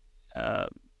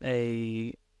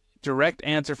direct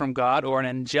answer from God, or an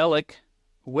angelic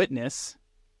witness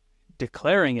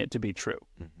declaring it to be true.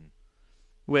 Mm-hmm.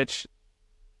 Which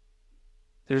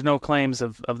there's no claims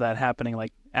of that happening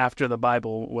like after the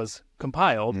Bible was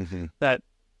compiled. Mm-hmm. that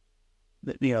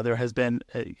there has been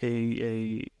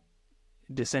a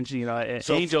dissension,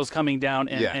 angels coming down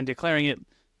and declaring it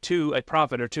to a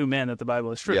prophet or two men that the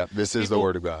Bible is true. Yeah, this is the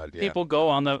word of God. Yeah. People go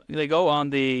on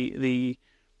the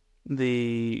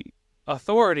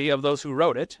authority of those who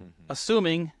wrote it,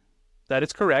 assuming that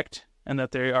it's correct and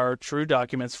that they are true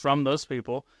documents from those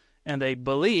people, and they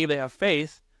have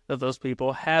faith that those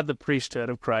people had the priesthood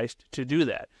of Christ to do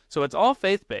that. So it's all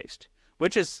faith-based,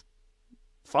 which is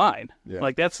fine. Yeah.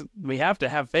 Like we have to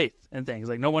have faith in things.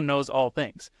 Like, no one knows all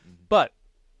things. Mm-hmm. But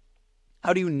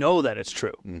how do you know that it's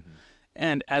true? Mm-hmm.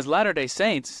 And as Latter-day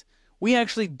Saints, we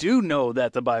actually do know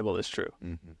that the Bible is true.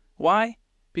 Mm-hmm. Why?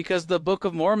 Because the Book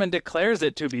of Mormon declares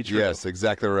it to be true. Yes,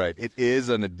 exactly right. It is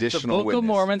an additional witness. The Book of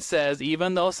Mormon says,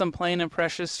 even though some plain and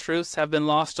precious truths have been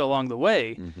lost along the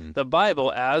way, the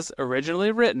Bible, as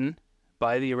originally written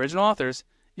by the original authors,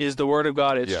 is the Word of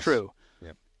God. It's true.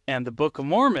 Yep. And the Book of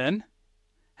Mormon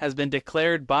has been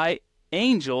declared by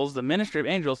angels, the ministry of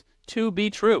angels, to be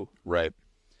true. Right.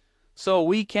 So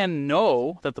we can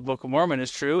know that the Book of Mormon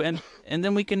is true, and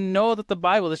then we can know that the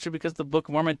Bible is true because the Book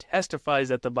of Mormon testifies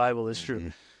that the Bible is true. Mm-hmm.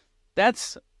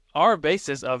 That's our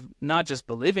basis of not just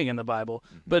believing in the Bible,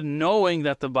 but knowing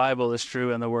that the Bible is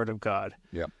true and the Word of God.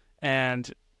 Yeah.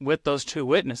 And with those two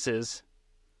witnesses,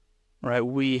 right,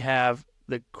 we have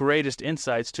the greatest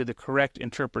insights to the correct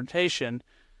interpretation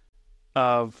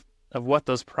of what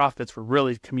those prophets were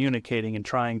really communicating and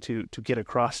trying to get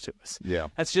across to us. Yeah.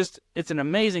 It's an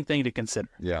amazing thing to consider.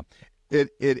 Yeah. It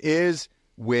is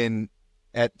when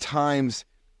at times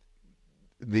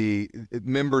the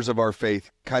members of our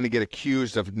faith kind of get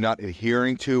accused of not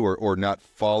adhering to or not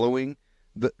following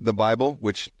the Bible,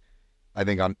 which I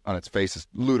think on its face is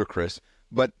ludicrous.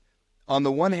 But on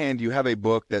the one hand, you have a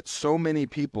book that so many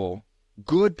people,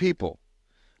 good people,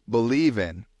 believe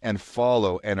in and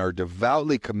follow and are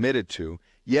devoutly committed to,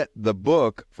 yet the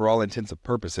book, for all intents and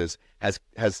purposes, has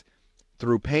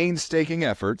through painstaking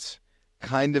efforts,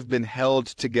 kind of been held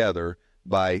together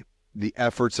by the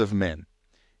efforts of men.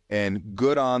 And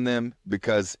good on them,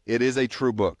 because it is a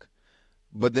true book.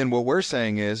 But then what we're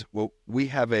saying is, well, we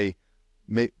have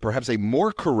perhaps a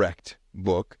more correct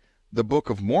book, the Book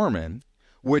of Mormon,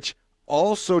 which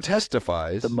also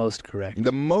testifies, The most correct.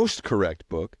 the most correct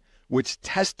book, which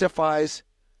testifies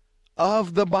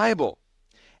of the Bible.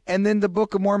 And then the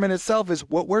Book of Mormon itself is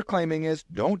what we're claiming is,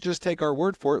 don't just take our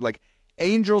word for it, like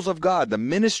angels of God, the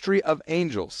ministry of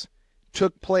angels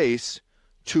took place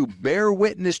to bear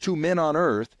witness to men on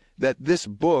earth that this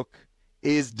book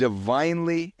is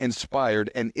divinely inspired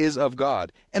and is of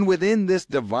God. And within this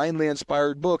divinely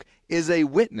inspired book is a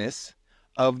witness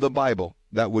of the Bible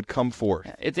that would come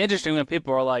forth. It's interesting when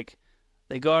people are like,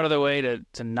 they go out of their way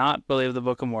to not believe the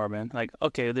Book of Mormon. Like,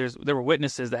 okay, there were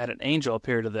witnesses that had an angel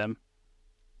appear to them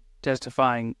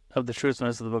testifying of the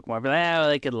truthfulness of the Book of Mormon. Well,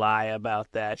 they could lie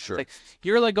about that. Sure. It's like,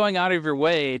 you're like going out of your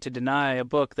way to deny a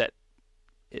book that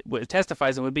it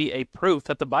testifies and would be a proof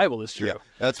that the Bible is true. Yeah,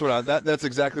 that's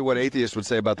exactly what atheists would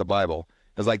say about the Bible.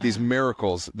 It's like these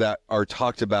miracles that are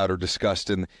talked about or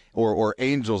discussed, or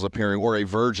angels appearing, or a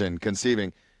virgin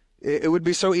conceiving. It would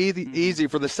be so easy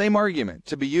for the same argument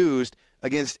to be used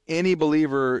against any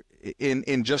believer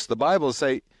in just the Bible to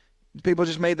say, people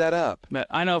just made that up. But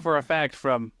I know for a fact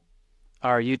from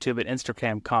our YouTube and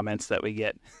Instagram comments that we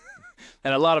get,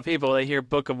 and a lot of people, they hear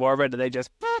Book of Mormon and they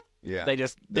just, Yeah,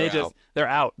 they're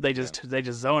out. They just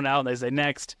zone out and they say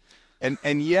next.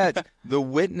 And yet the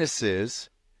witnesses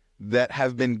that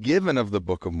have been given of the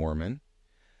Book of Mormon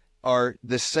are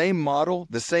the same model,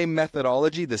 the same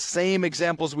methodology, the same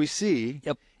examples we see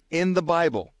in the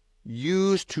Bible,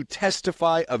 used to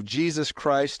testify of Jesus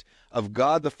Christ, of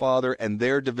God the Father, and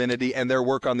their divinity and their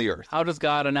work on the earth. How does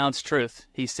God announce truth?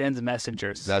 He sends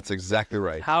messengers. That's exactly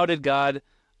right. How did God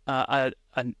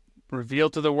reveal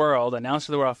to the world, announce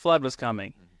to the world a flood was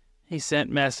coming? He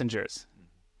sent messengers.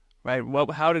 Right?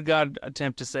 How did God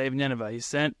attempt to save Nineveh? He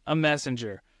sent a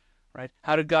messenger. Right?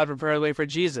 How did God prepare the way for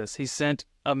Jesus? He sent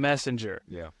a messenger.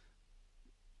 Yeah.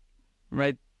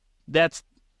 Right? That's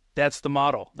the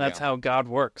model. That's how God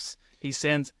works. He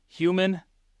sends human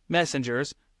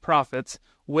messengers, prophets,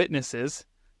 witnesses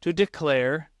to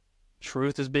declare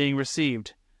truth is being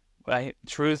received. Right?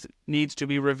 Truth needs to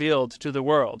be revealed to the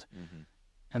world. Mm-hmm.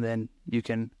 And then you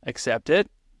can accept it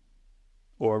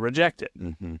or reject it.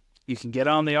 Mm-hmm. You can get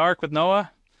on the ark with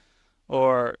Noah,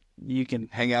 or you can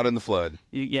hang out in the flood.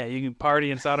 You can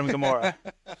party in Sodom and Gomorrah.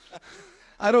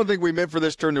 I don't think we meant for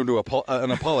this to turn into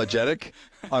an apologetic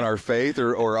on our faith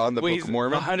or on the Book of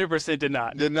Mormon. 100% did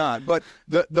not. Did not. But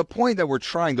the point that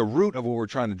the root of what we're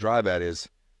trying to drive at is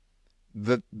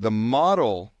the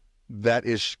model that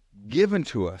is given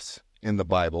to us in the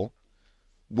Bible.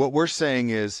 What we're saying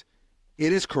is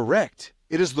it is correct.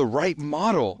 It is the right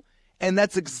model. And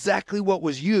that's exactly what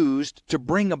was used to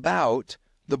bring about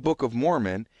the Book of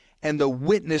Mormon and the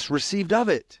witness received of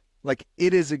it. Like,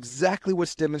 it is exactly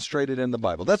what's demonstrated in the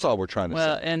Bible. That's all we're trying to say.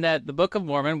 Well, and that the Book of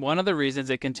Mormon, one of the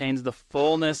reasons it contains the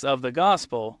fullness of the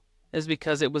gospel is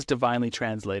because it was divinely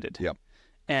translated. Yep.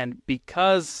 And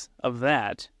because of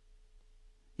that,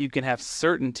 you can have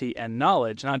certainty and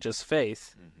knowledge, not just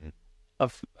faith,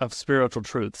 of spiritual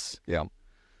truths. Yeah.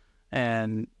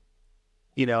 And,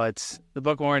 it's the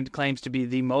Book of Mormon claims to be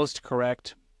the most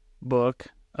correct book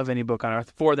of any book on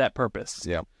earth for that purpose.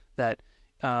 Yeah. That,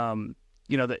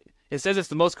 that it says it's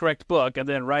the most correct book, and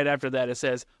then right after that it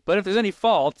says, but if there's any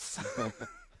faults,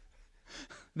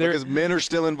 because men are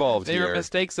still involved they here. are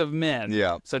mistakes of men.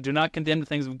 Yeah. So do not condemn the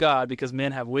things of God because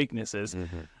men have weaknesses.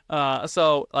 Mm-hmm.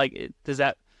 So does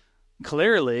that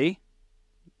clearly,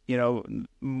 that's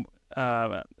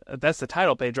the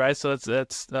title page, right? So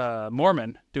that's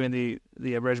Mormon doing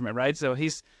the abridgment, right? So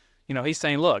he's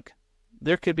saying, look,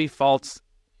 there could be faults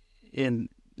in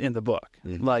the book.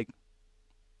 Mm-hmm. Like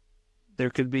there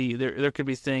could be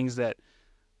things that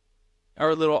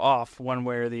are a little off one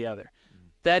way or the other. Mm-hmm.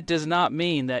 That does not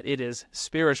mean that it is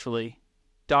spiritually,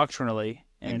 doctrinally,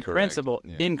 and in principle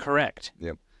incorrect.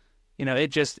 Yep. It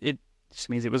just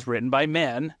means it was written by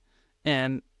men,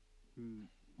 and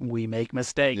we make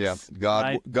mistakes. Yeah.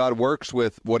 Right? God works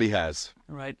with what he has.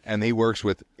 Right. And he works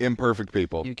with imperfect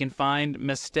people. You can find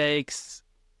mistakes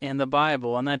in the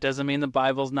Bible, and that doesn't mean the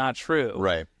Bible's not true.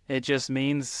 Right. It just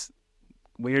means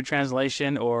weird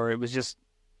translation, or it was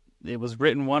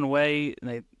written one way, and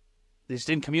they just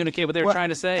didn't communicate what they were trying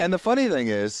to say. And the funny thing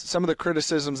is, some of the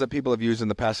criticisms that people have used in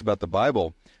the past about the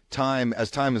Bible, as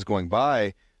time is going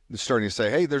by, they're starting to say,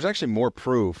 hey, there's actually more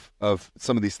proof of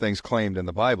some of these things claimed in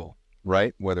the Bible,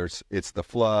 right? Whether it's the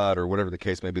flood or whatever the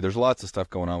case may be. There's lots of stuff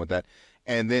going on with that.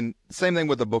 And then same thing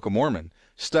with the Book of Mormon.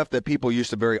 Stuff that people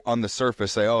used to very on the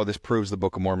surface say, oh, this proves the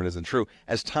Book of Mormon isn't true.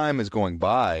 As time is going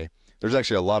by, there's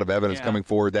actually a lot of evidence coming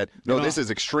forward that, no, this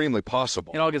is extremely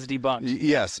possible. It all gets debunked.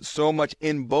 Yes, so much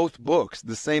in both books.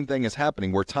 The same thing is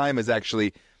happening where time is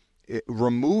actually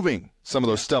removing some of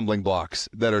those stumbling blocks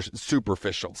that are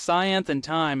superficial. Science and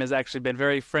time has actually been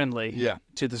very friendly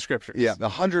to the scriptures. Yeah,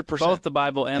 100%. Both the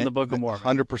Bible and the Book of Mormon.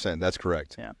 100%. That's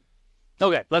correct. Yeah.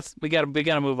 Okay, we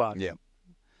gotta move on. Yeah.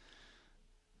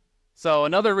 So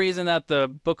another reason that the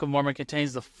Book of Mormon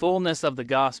contains the fullness of the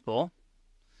gospel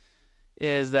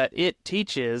is that it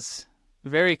teaches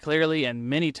very clearly and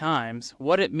many times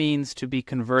what it means to be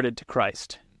converted to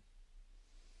Christ.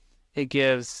 It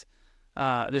gives,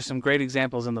 there's some great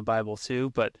examples in the Bible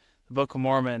too, but the Book of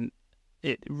Mormon,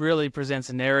 it really presents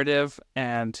a narrative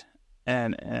and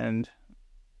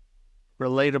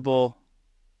relatable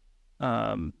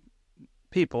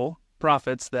people,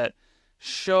 prophets, that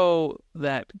show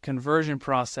that conversion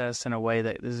process in a way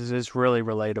that is really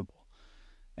relatable.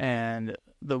 And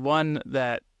the one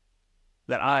that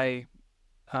I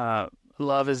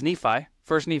love is Nephi,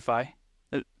 First Nephi.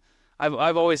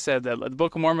 I've always said that the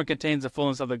Book of Mormon contains the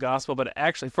fullness of the gospel, but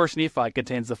actually First Nephi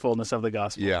contains the fullness of the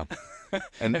gospel. Yeah,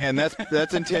 and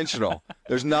that's intentional.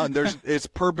 It's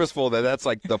purposeful that's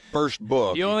like the first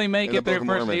book. You only make it through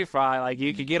First Nephi, like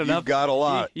you could get enough. You've got a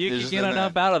lot. You could get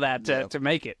enough out of that to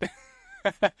make it.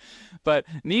 But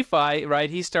Nephi, right?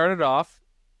 He started off.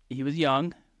 He was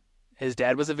young. His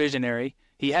dad was a visionary.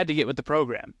 He had to get with the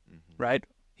program, right?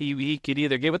 He could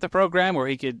either get with the program or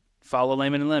he could follow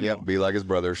Laman and Lemuel. Yeah, be like his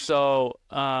brothers. So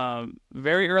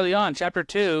very early on, chapter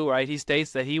 2, right, he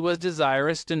states that he was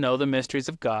desirous to know the mysteries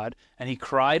of God, and he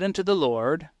cried unto the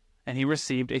Lord, and he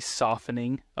received a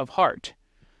softening of heart,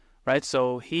 right?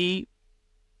 So he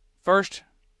first...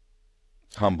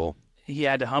 humble. He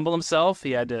had to humble himself.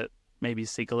 He had to maybe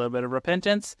seek a little bit of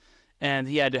repentance, and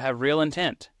he had to have real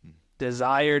intent,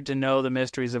 desired to know the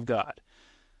mysteries of God.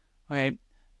 Okay,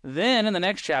 then in the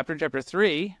next chapter, chapter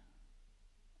 3...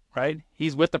 right?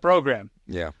 He's with the program.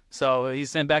 Yeah. So he's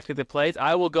sent back to the place.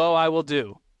 I will go, I will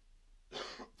do.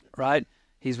 Right?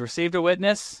 He's received a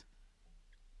witness.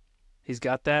 He's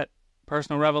got that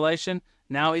personal revelation.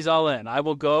 Now he's all in. I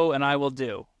will go and I will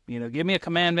do. Give me a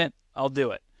commandment, I'll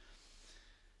do it.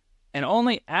 And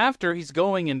only after he's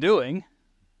going and doing,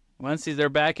 once they're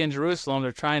back in Jerusalem,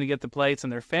 they're trying to get the plates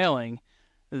and they're failing,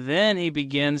 then he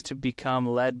begins to become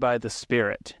led by the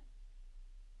Spirit.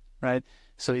 Right?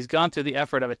 So he's gone through the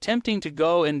effort of attempting to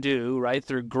go and do, right,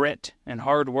 through grit and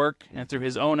hard work and through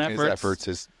his own efforts.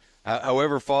 His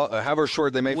however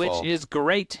short they may fall. Which is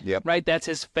great, right? That's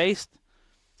his faith.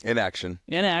 In action.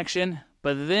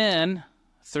 But then,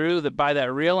 by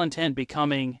that real intent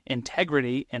becoming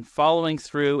integrity and following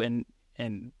through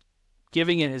and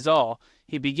giving it his all,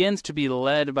 he begins to be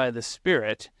led by the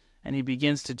Spirit, and he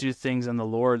begins to do things in the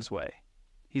Lord's way.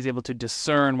 He's able to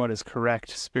discern what is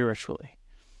correct spiritually.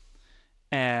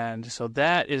 And so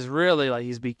that is really like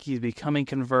he's becoming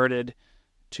converted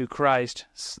to Christ,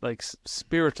 like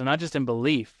spiritual, not just in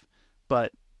belief,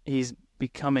 but he's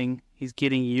getting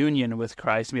union with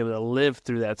Christ to be able to live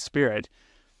through that Spirit.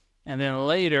 And then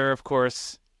later, of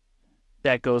course,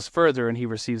 that goes further, and he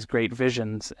receives great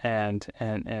visions and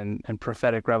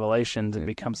prophetic revelations, and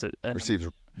receives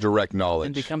direct knowledge,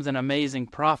 and becomes an amazing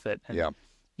prophet. And, yeah,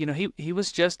 he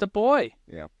was just a boy.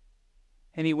 Yeah.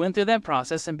 And he went through that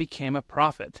process and became a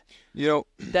prophet.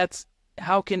 That's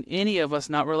how can any of us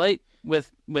not relate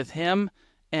with him,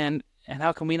 and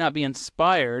how can we not be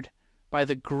inspired by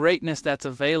the greatness that's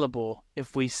available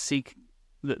if we seek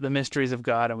the mysteries of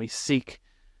God and we seek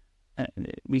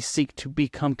to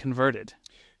become converted?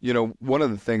 One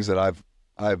of the things that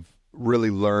I've really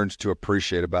learned to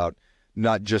appreciate about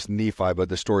not just Nephi, but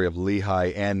the story of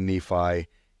Lehi and Nephi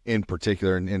in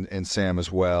particular, and Sam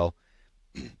as well,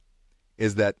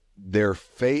 is that their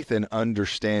faith and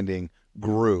understanding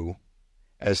grew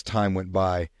as time went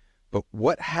by. But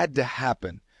what had to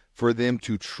happen for them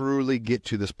to truly get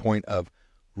to this point of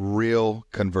real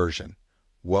conversion?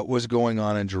 What was going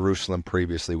on in Jerusalem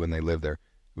previously when they lived there?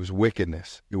 It was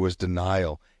wickedness. It was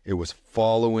denial. It was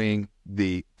following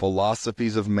the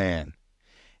philosophies of man.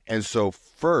 And so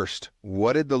first,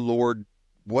 what did the Lord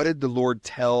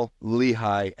tell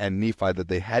Lehi and Nephi that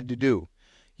they had to do?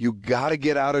 You got to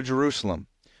get out of Jerusalem.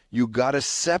 You got to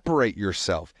separate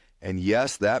yourself. And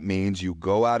yes, that means you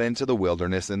go out into the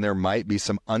wilderness, and there might be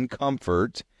some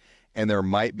uncomfort, and there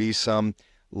might be some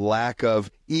lack of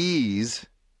ease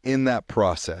in that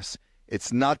process.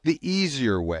 It's not the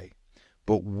easier way.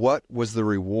 But what was the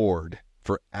reward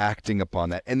for acting upon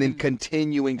that and then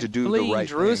continuing to do the right things? Fleeing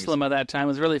Jerusalem at that time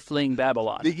was really fleeing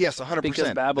Babylon. Yes, 100%.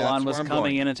 Because Babylon was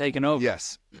coming in and taking over.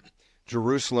 Yes.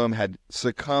 Jerusalem had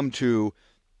succumbed to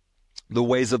the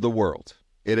ways of the world.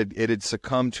 It had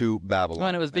succumbed to Babylon. Well,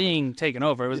 and it was being taken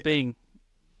over. It was being...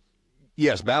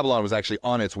 Yes, Babylon was actually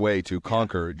on its way to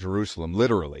conquer Jerusalem,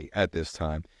 literally, at this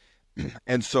time.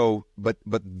 And so, but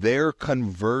their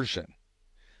conversion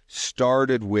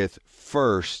started with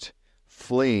first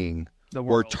fleeing The or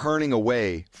world. turning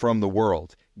away from the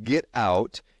world. Get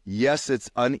out. Yes, it's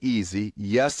uneasy.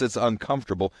 Yes, it's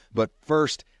uncomfortable. But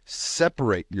first,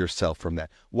 separate yourself from that.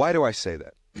 Why do I say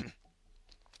that?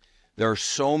 There are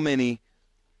so many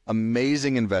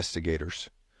amazing investigators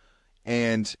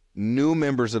and new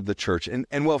members of the church,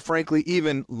 and well, frankly,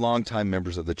 even longtime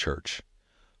members of the church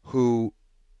who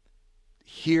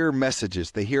hear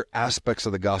messages, they hear aspects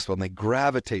of the gospel, and they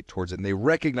gravitate towards it, and they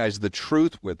recognize the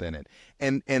truth within it.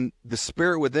 And the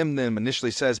Spirit within them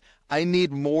initially says, I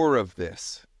need more of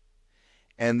this.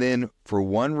 And then for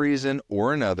one reason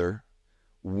or another,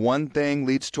 one thing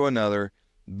leads to another,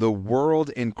 the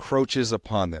world encroaches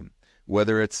upon them,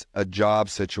 whether it's a job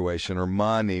situation or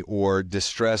money or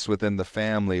distress within the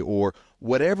family or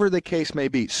whatever the case may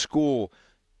be, school,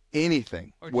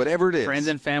 anything, whatever it is. Friends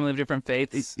and family of different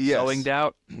faiths, Yes. sowing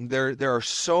doubt. There are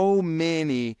so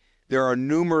many, there are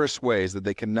numerous ways that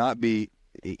they cannot be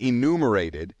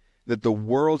enumerated that the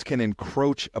world can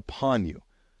encroach upon you.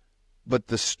 But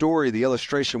the story, the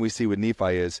illustration we see with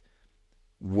Nephi is,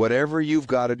 whatever you've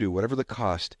got to do, whatever the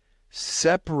cost,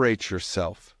 separate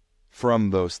yourself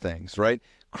from those things, right?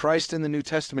 Christ in the New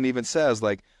Testament even says,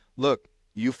 like, look,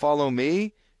 you follow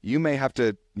me, you may have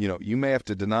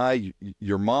to deny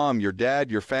your mom, your dad,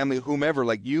 your family, whomever.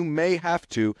 Like, you may have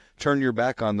to turn your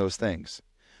back on those things.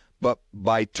 But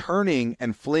by turning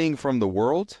and fleeing from the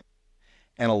world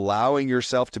and allowing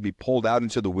yourself to be pulled out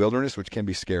into the wilderness, which can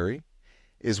be scary,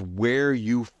 is where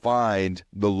you find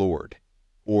the Lord.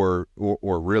 Or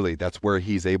really, that's where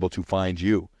he's able to find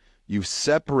you. You've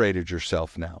separated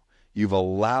yourself now. You've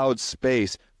allowed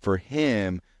space for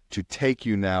him to take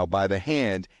you now by the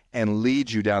hand and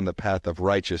lead you down the path of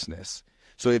righteousness.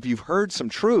 So if you've heard some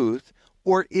truth,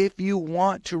 or if you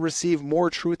want to receive more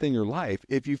truth in your life,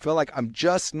 if you feel like I'm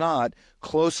just not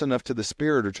close enough to the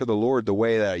Spirit or to the Lord the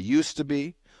way that I used to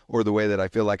be, or the way that I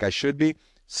feel like I should be,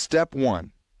 step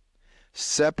one,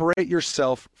 separate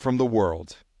yourself from the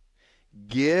world.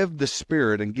 Give the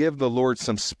Spirit and give the Lord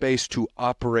some space to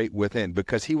operate within,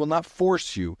 because he will not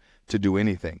force you to do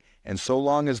anything. And so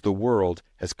long as the world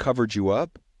has covered you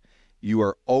up, you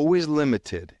are always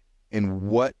limited in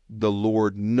what the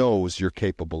Lord knows you're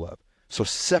capable of. So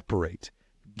separate,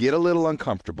 get a little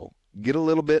uncomfortable, get a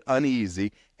little bit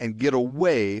uneasy, and get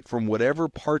away from whatever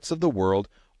parts of the world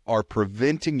are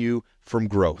preventing you from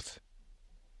growth.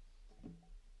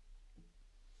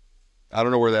 I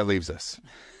don't know where that leaves us.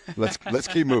 Let's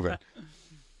keep moving.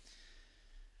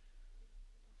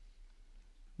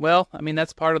 Well, I mean,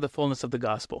 that's part of the fullness of the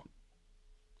gospel,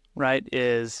 right?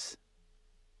 Is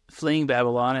fleeing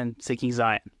Babylon and seeking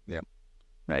Zion. Yeah.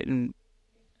 Right. And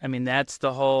I mean, that's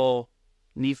the whole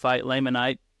Nephite,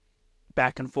 Lamanite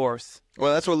back and forth.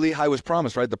 Well, that's what Lehi was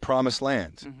promised, right? The promised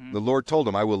land. Mm-hmm. The Lord told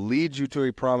him, I will lead you to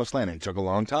a promised land. And it took a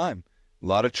long time. A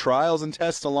lot of trials and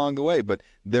tests along the way, but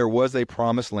there was a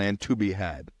promised land to be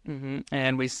had. Mm-hmm.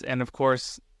 And of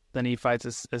course, the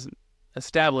Nephites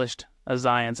established a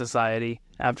Zion society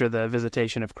after the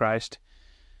visitation of Christ,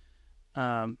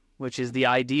 which is the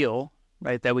ideal,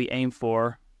 right, that we aim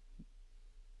for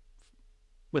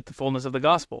with the fullness of the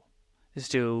gospel, is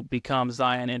to become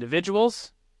Zion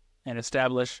individuals and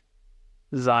establish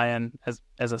Zion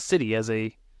as a city, as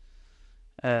a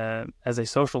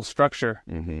social structure.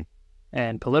 Mm-hmm.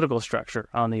 And political structure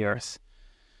on the earth.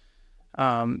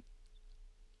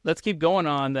 Let's keep going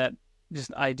on that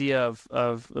just idea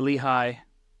of Lehi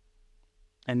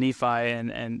and Nephi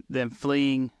and them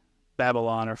fleeing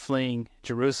Babylon or fleeing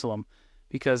Jerusalem,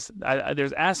 because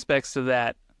there's aspects to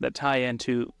that tie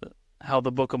into how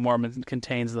the Book of Mormon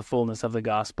contains the fullness of the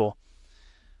gospel.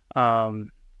 And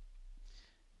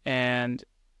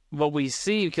what we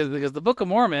see, because the Book of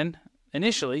Mormon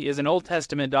initially is an Old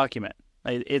Testament document.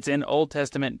 It's in Old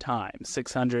Testament times,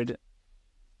 600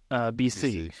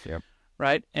 BC, Yep.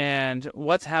 right? And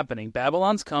what's happening?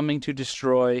 Babylon's coming to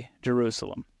destroy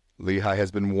Jerusalem. Lehi has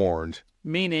been warned.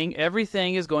 Meaning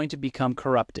everything is going to become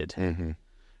corrupted, Mm-hmm.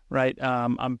 right?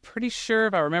 I'm pretty sure,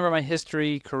 if I remember my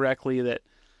history correctly, that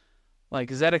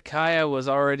like Zedekiah was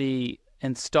already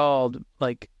installed,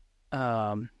 like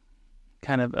kind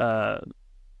of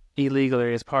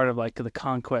illegally as part of like the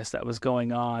conquest that was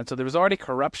going on. So there was already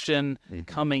corruption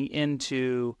coming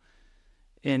into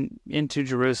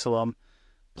Jerusalem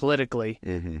politically,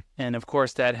 and of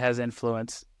course that has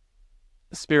influence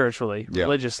spiritually,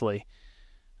 religiously,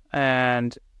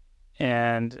 and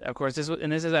of course this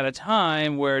is at a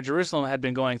time where Jerusalem had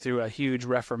been going through a huge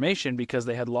reformation because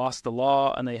they had lost the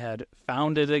law and they had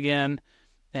found it again,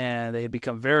 and they had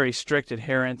become very strict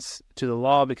adherents to the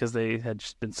law because they had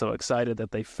just been so excited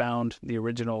that they found the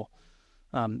original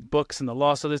books in the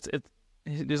law. So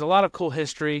there's a lot of cool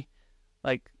history,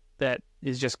 like that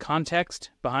is just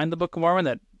context behind the Book of Mormon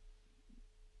that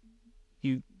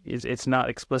it's not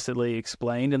explicitly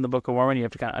explained in the Book of Mormon. You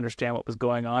have to kind of understand what was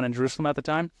going on in Jerusalem at the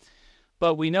time.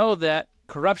 But we know that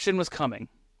corruption was coming,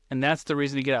 and that's the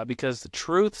reason to get out, because the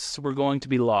truths were going to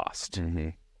be lost. Mm-hmm.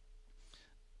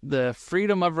 The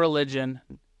freedom of religion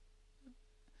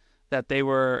that they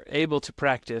were able to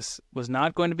practice was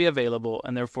not going to be available,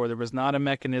 and therefore there was not a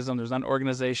mechanism, there was not an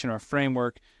organization or a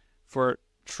framework for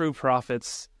true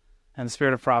prophets and the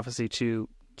spirit of prophecy to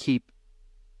keep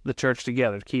the church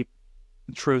together, to keep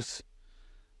truth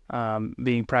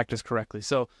being practiced correctly.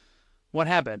 So what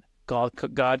happened?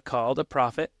 God called a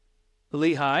prophet,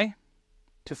 Lehi,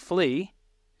 to flee.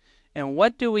 And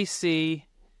what do we see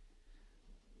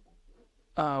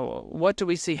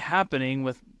happening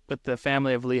with the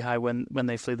family of Lehi when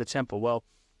they flee the temple? Well,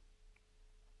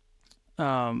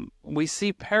 we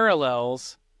see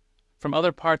parallels from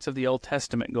other parts of the Old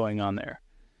Testament going on there.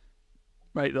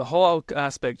 Right, the whole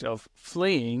aspect of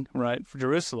fleeing, right, for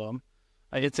Jerusalem,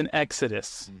 it's an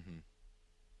exodus. Mm-hmm.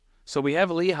 So we have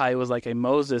Lehi, who was like a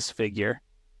Moses figure,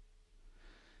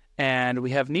 and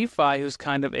we have Nephi, who's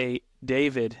kind of a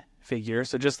David figure.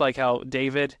 So just like how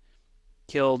David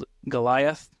killed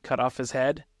Goliath, cut off his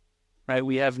head, right?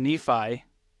 We have Nephi,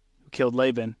 who killed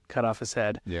Laban, cut off his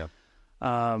head. Yeah.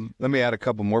 Let me add a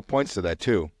couple more points to that,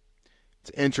 too.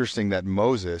 It's interesting that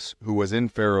Moses, who was in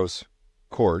Pharaoh's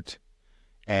court,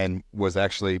 and was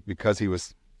actually, because he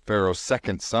was Pharaoh's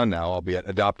second son now, albeit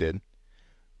adopted,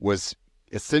 was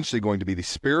essentially going to be the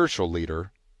spiritual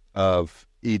leader of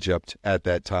Egypt at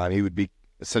that time. He would be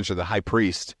essentially the high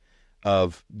priest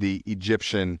of the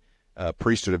Egyptian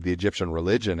priesthood, of the Egyptian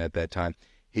religion at that time.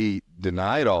 He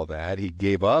denied all that. He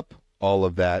gave up all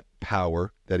of that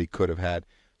power that he could have had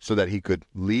so that he could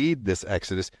lead this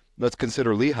exodus. Let's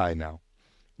consider Lehi now.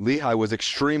 Lehi was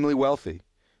extremely wealthy.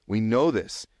 We know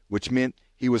this, which meant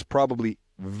he was probably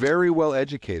very well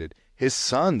educated. His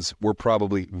sons were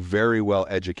probably very well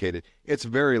educated. It's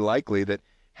very likely that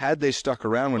had they stuck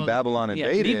around when Babylon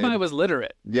invaded... Nephi was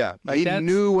literate. Yeah, like he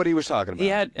knew what he was talking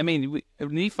about.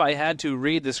 Nephi had to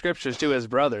read the scriptures to his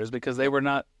brothers because they were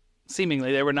not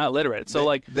literate.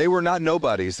 So they were not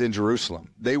nobodies in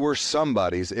Jerusalem. They were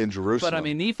somebodies in Jerusalem.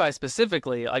 But Nephi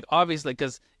specifically, obviously,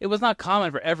 because it was not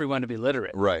common for everyone to be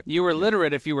literate. Right. You were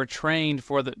literate if you were trained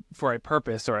for a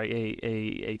purpose or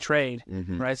a trade.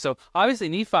 Mm-hmm. Right. So obviously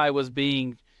Nephi was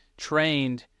being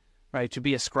trained, right, to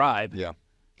be a scribe. Yeah.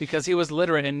 Because he was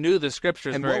literate and knew the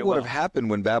scriptures very well. And what would have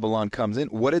happened when Babylon comes in?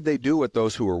 What did they do with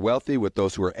those who were wealthy, with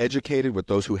those who were educated, with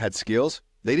those who had skills?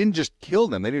 They didn't just kill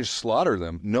them. They didn't just slaughter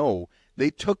them. No,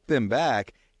 they took them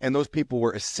back, and those people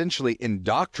were essentially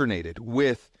indoctrinated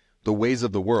with the ways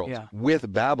of the world,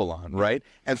 with Babylon, right?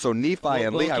 And so Nephi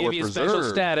and Lehi were preserved. We'll give you special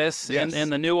status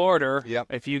in the new order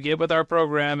if you get with our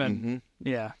program. And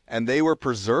and they were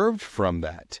preserved from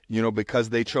that, because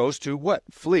they chose to what?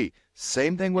 Flee.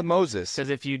 Same thing with Moses. Because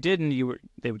if you didn't,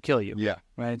 they would kill you. Yeah.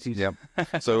 Right? Yep.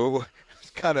 So it's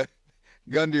kind of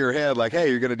gun to your head like, hey,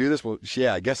 you're going to do this? Well,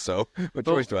 yeah, I guess so. What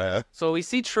choice do I have? So we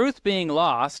see truth being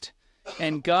lost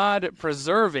and God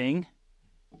preserving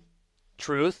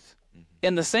truth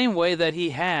in the same way that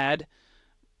he had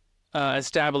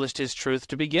established his truth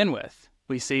to begin with.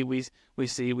 We see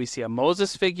a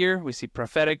Moses figure, we see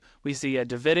prophetic, we see a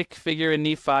Davidic figure in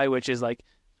Nephi, which is like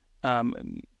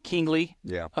kingly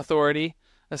authority,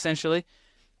 essentially.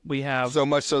 We have so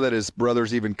much so that his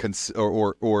brothers even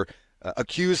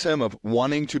accuse him of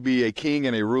wanting to be a king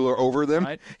and a ruler over them.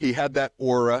 Right. He had that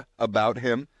aura about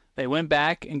him. They went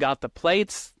back and got the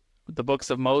plates, the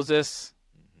books of Moses,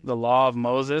 the law of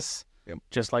Moses,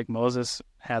 just like Moses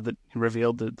had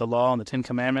revealed the law and the 10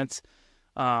 Commandments.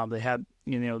 They had,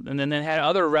 and then they had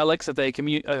other relics that they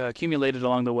accumulated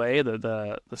along the way.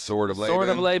 The sword of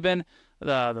Laban,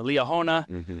 the Liahona,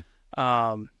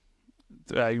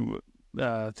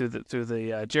 through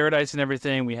the Jaredites and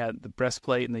everything. We had the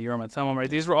breastplate and the Urim and Thummim. Right,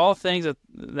 these were all things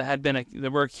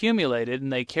that were accumulated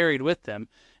and they carried with them.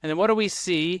 And then what do we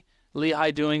see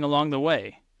Lehi doing along the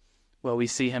way? Well, we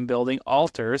see him building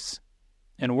altars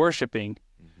and worshiping.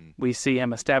 Mm-hmm. We see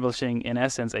him establishing, in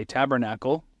essence, a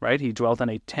tabernacle. Right, he dwelt in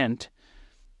a tent,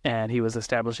 and he was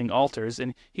establishing altars,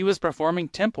 and he was performing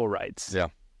temple rites. Yeah.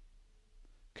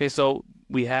 Okay, so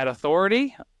we had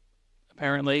authority.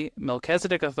 Apparently,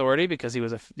 Melchizedek authority, because he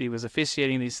was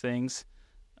officiating these things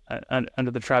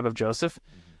under the tribe of Joseph.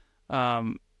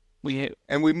 We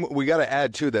got to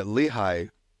add too that Lehi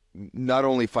not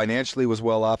only financially was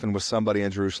well off and was somebody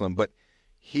in Jerusalem, but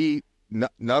he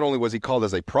not only was he called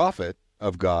as a prophet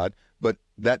of God, but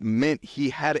that meant he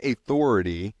had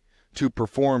authority to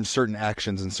perform certain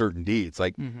actions and certain deeds.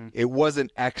 Like, it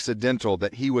wasn't accidental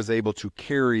that he was able to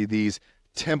carry these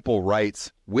temple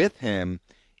rights with him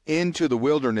into the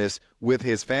wilderness with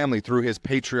his family through his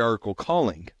patriarchal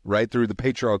calling, right? Through the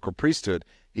patriarchal priesthood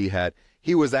he had.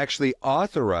 He was actually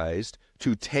authorized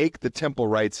to take the temple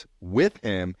rights with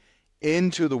him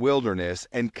into the wilderness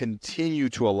and continue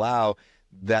to allow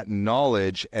that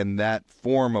knowledge and that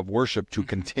form of worship to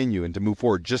continue and to move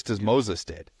forward, just as Moses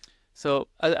did. So,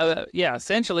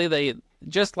 essentially, they,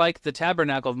 just like the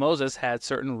tabernacle of Moses had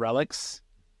certain relics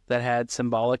that had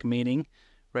symbolic meaning,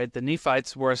 right? The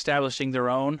Nephites were establishing their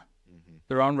own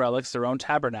relics, their own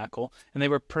tabernacle, and they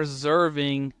were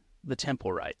preserving the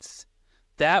temple rights.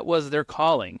 That was their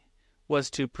calling, was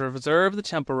to preserve the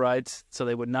temple rights so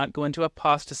they would not go into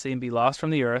apostasy and be lost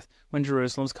from the earth when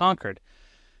Jerusalem's conquered.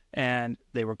 And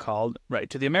they were called right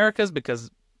to the Americas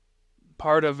because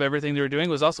part of everything they were doing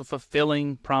was also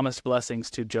fulfilling promised blessings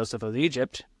to Joseph of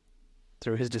Egypt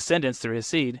through his descendants, through his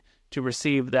seed, to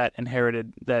receive that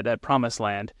inherited, that promised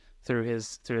land through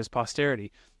his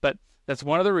posterity. But that's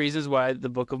one of the reasons why the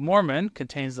Book of Mormon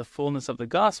contains the fullness of the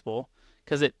gospel,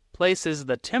 because it places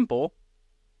the temple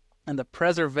and the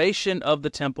preservation of the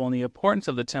temple and the importance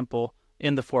of the temple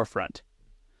in the forefront.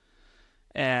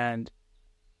 And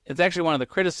it's actually one of the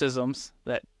criticisms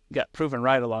that got proven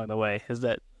right along the way, is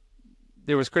that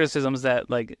there was criticisms that,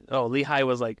 like, Lehi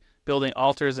was like building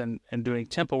altars and doing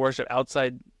temple worship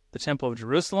outside the temple of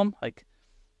Jerusalem. Like,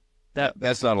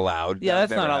 that's not allowed. Yeah,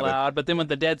 that's not allowed. But then when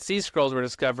the Dead Sea Scrolls were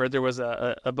discovered, there was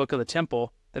a book of the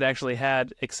temple that actually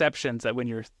had exceptions that when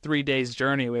you're 3 days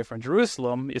journey away from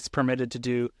Jerusalem, it's permitted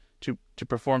to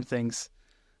perform things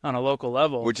on a local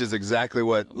level. Which is exactly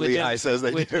what Lehi says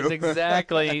they do. Which is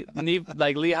exactly,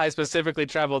 like Lehi specifically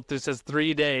traveled through, says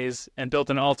 3 days and built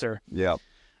an altar. Yeah.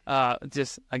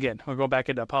 Just, again, we'll go back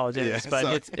into apologetics,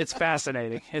 but it's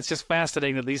fascinating. It's just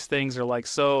fascinating that these things are like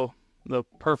so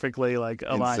perfectly like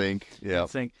aligned. In sync, yeah. In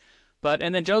sync.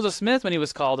 And then Joseph Smith, when he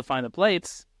was called to find the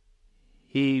plates,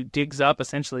 he digs up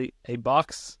essentially a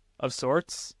box of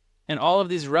sorts, and all of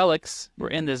these relics were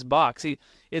in this box. He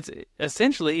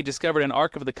discovered an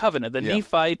Ark of the Covenant, the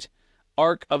Nephite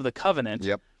Ark of the Covenant,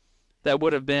 that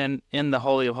would have been in the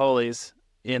Holy of Holies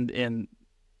in the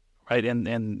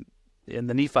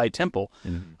Nephite temple.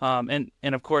 And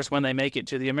of course, when they make it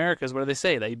to the Americas, what do they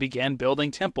say? They began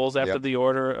building temples after the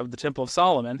order of the Temple of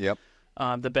Solomon,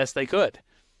 the best they could.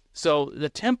 So the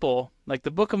temple, like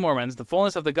the Book of Mormon, is the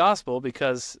fullness of the gospel,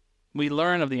 because we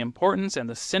learn of the importance and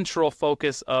the central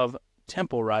focus of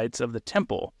temple rights of the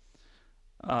temple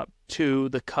to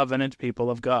the covenant people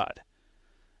of God.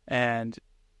 And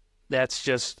that's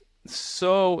just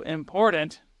so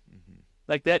important.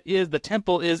 Like, the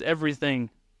temple is everything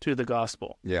to the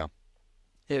gospel. Yeah.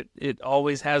 It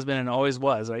always has been and always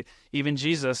was, right? Even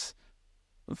Jesus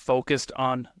focused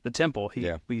on the temple. He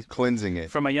cleansing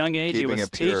it. From a young age, he was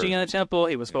teaching in the temple.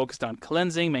 He was focused on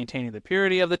cleansing, maintaining the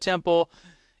purity of the temple.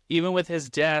 Even with his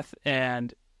death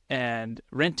and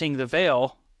renting the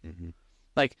veil,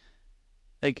 like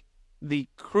the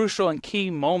crucial and key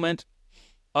moment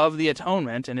of the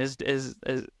atonement and his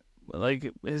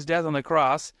death on the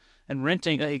cross and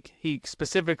renting, like, he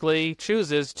specifically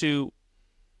chooses to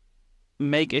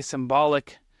make a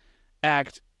symbolic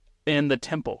act in the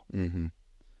temple.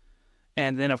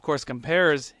 And then, of course,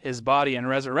 compares his body and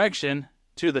resurrection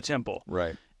to the temple.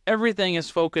 Right. Everything is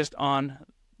focused on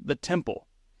the temple.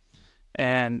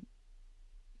 And,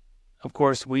 of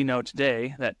course, we know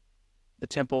today that the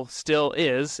temple still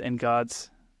is, in God's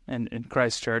and in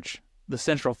Christ's church, the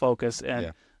central focus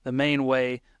and the main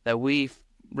way that we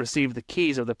receive the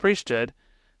keys of the priesthood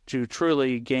to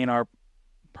truly gain our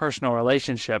personal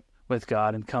relationship with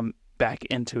God and come back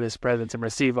into his presence and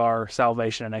receive our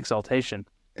salvation and exaltation.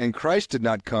 And Christ did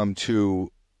not come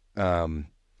to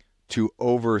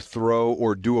overthrow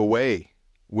or do away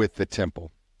with the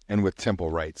temple and with temple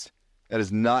rights.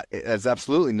 That's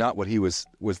absolutely not what he was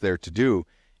there to do.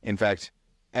 In fact,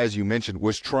 as you mentioned,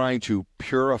 was trying to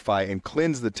purify and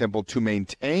cleanse the temple to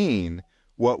maintain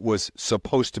what was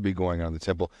supposed to be going on in the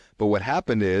temple. But what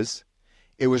happened is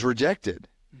it was rejected.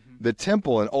 The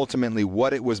temple, and ultimately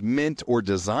what it was meant or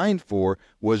designed for,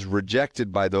 was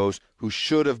rejected by those who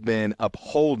should have been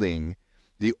upholding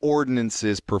the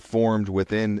ordinances performed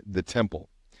within the temple.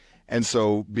 And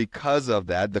so because of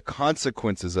that, the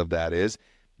consequences of that is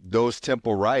those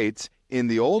temple rights in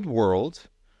the old world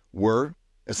were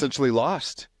essentially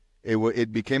lost.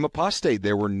 It became apostate.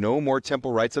 There were no more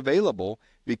temple rights available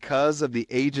because of the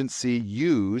agency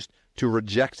used to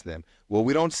reject them. Well,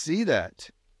 we don't see that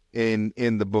in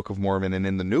the Book of Mormon and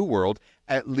in the New World,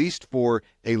 at least for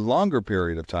a longer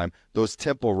period of time, those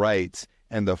temple rites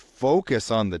and the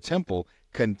focus on the temple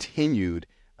continued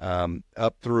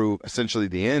up through essentially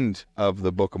the end of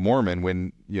the Book of Mormon,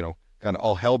 when, kind of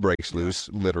all hell breaks loose,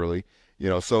 literally.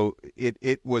 So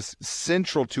it was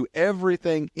central to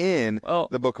everything in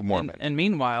the Book of Mormon. And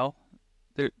meanwhile,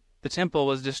 the temple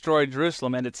was destroyed in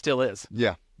Jerusalem, and it still is.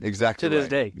 Yeah, exactly. To this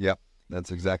day. Yep,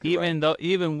 that's exactly right.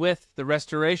 Even with the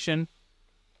restoration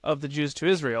of the Jews to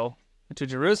Israel, to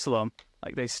Jerusalem,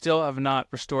 like, they still have not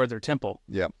restored their temple.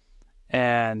 Yep.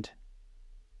 And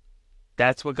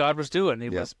that's what God was doing. He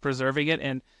was preserving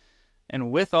it,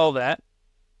 and with all that,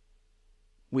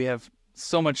 we have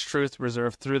so much truth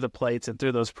reserved through the plates and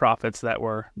through those prophets that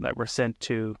were sent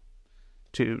to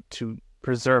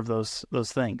preserve those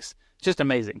things. Just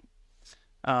amazing.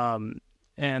 And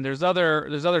there's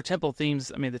other temple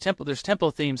themes. I mean, there's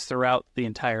temple themes throughout the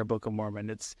entire Book of Mormon.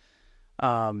 It's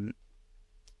King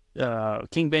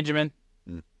Benjamin,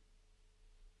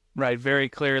 right? Very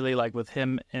clearly, like, with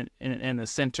him in the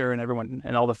center, and everyone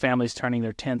and all the families turning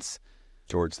their tents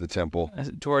towards the temple,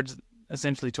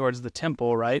 essentially towards the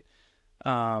temple, right?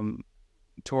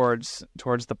 Towards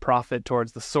the prophet,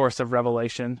 towards the source of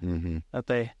revelation that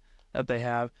they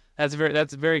have.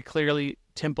 That's very clearly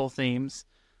temple themes.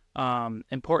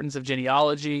 Importance of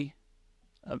genealogy,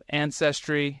 of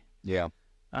ancestry,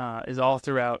 is all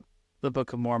throughout the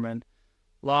Book of Mormon.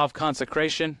 Law of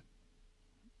consecration,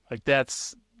 like,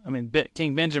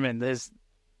 King Benjamin is.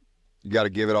 You got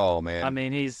to give it all, man. I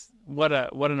mean, he's what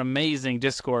an amazing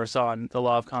discourse on the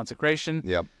law of consecration.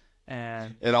 Yep.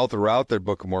 And all throughout the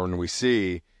Book of Mormon, we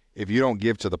see, if you don't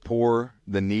give to the poor,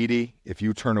 the needy, if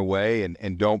you turn away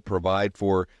and don't provide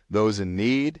for those in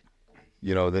need,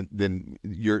 then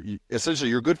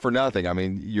you're good for nothing. I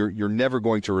mean, you're never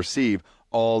going to receive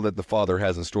all that the Father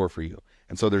has in store for you.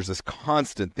 And so there's this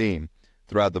constant theme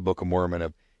throughout the Book of Mormon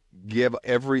of give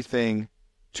everything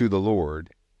to the Lord,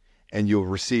 and you'll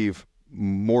receive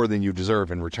more than you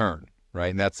deserve in return, right?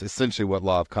 And that's essentially what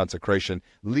law of consecration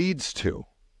leads to,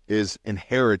 is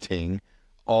inheriting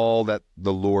all that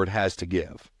the Lord has to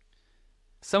give.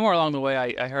 Somewhere along the way,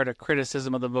 I heard a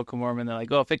criticism of the Book of Mormon. They're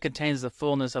like, if it contains the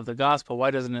fullness of the gospel,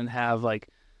 why doesn't it have,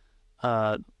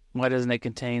 why doesn't it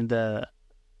contain the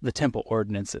temple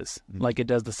ordinances like it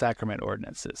does the sacrament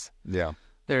ordinances? Yeah.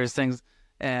 There's things,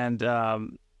 and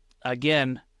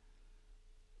again,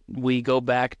 we go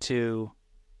back to,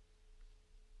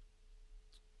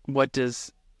 what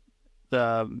does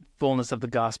the fullness of the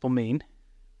gospel mean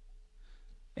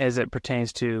as it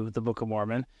pertains to the Book of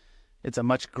Mormon? It's a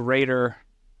much greater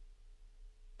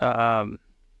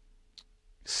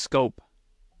scope.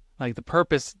 Like, the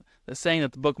purpose, the saying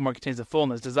that the Book of Mormon contains the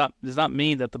fullness does not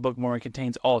mean that the Book of Mormon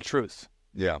contains all truth.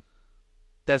 Yeah.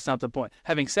 That's not the point.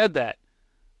 Having said that,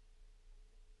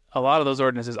 a lot of those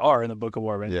ordinances are in the Book of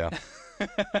Mormon. Yeah.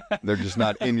 They're just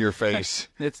not in your face.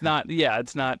 It's not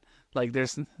like,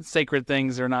 there's sacred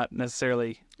things are not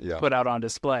necessarily put out on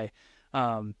display.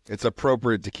 It's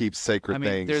appropriate to keep sacred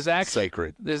things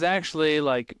sacred. There's actually,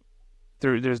 like,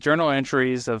 there's journal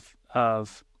entries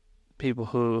of people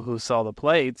who saw the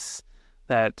plates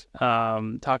that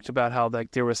talked about how,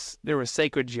 like, there was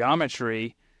sacred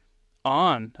geometry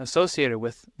associated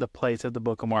with the plates of the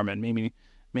Book of Mormon,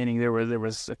 meaning there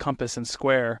was a compass and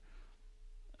square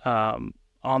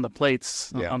on the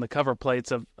plates, on the cover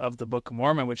plates of the Book of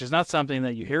Mormon, which is not something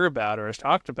that you hear about or is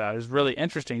talked about. It's really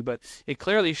interesting, but it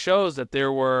clearly shows that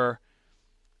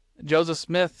Joseph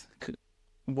Smith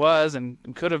was and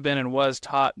could have been and was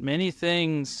taught many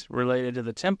things related to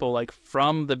the temple, like,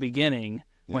 from the beginning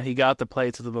when he got the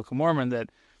plates of the Book of Mormon,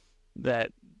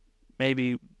 that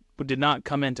maybe did not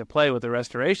come into play with the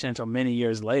restoration until many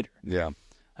years later. Yeah.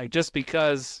 Like, just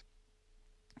because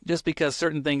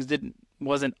certain things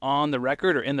wasn't on the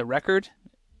record or in the record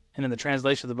and in the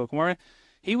translation of the Book of Mormon,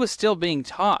 he was still being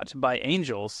taught by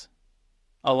angels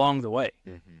along the way.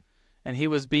 Mm-hmm. And he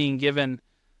was being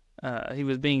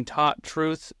taught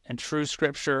truth and true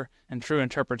scripture and true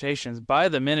interpretations by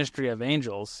the ministry of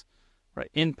angels,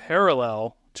 right, in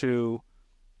parallel to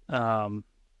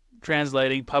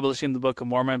translating, publishing the Book of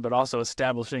Mormon, but also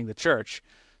establishing the church.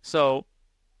 So,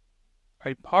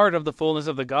 right, part of the fullness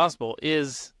of the gospel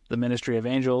is the ministry of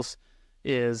angels,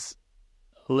 is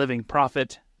a living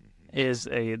prophet, is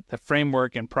the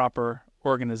framework and proper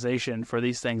organization for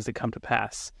these things to come to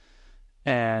pass.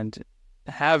 And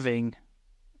having,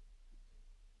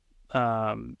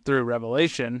 through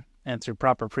revelation and through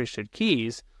proper priesthood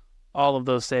keys, all of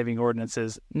those saving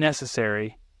ordinances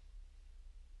necessary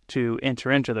to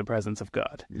enter into the presence of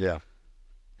God. Yeah.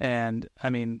 And, I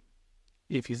mean,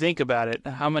 if you think about it,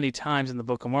 how many times in the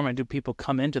Book of Mormon do people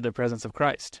come into the presence of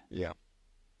Christ? Yeah.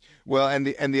 Well, and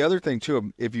the other thing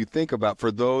too, if you think about,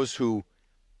 for those who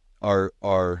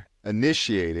are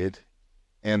initiated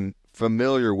and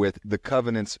familiar with the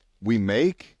covenants we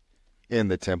make in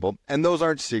the temple, and those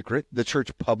aren't secret. The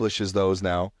church publishes those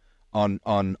now on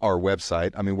our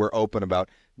website. I mean, we're open about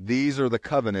these are the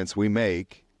covenants we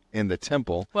make in the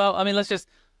temple. Well, I mean, let's just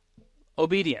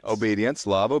obedience. Obedience,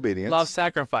 law of obedience. Law of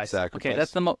sacrifice. Sacrifice. Okay,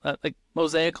 that's the like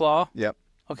Mosaic law. Yep.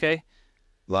 Okay.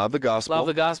 Law of the gospel. Law of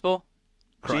the gospel.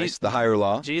 Christ, the higher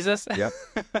law. Jesus. Yep.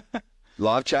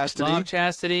 Law of chastity. Law of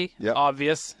chastity. Yep.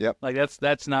 Obvious. Yep. Like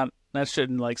that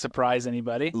shouldn't like surprise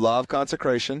anybody. Law of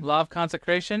consecration. Law of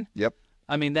consecration. Yep.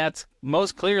 I mean, that's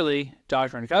most clearly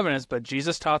Doctrine and Covenants, but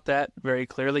Jesus taught that very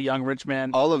clearly. Young rich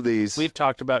man. All of these. We've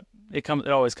talked about it. It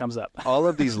always comes up. All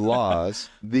of these laws,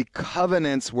 the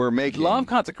covenants we're making. Law of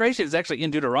consecration is actually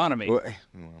in Deuteronomy. Well,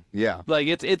 yeah. Like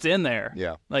it's in there.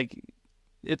 Yeah. Like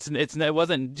it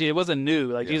wasn't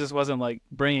new. Like Jesus wasn't like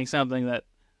bringing something that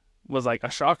was like a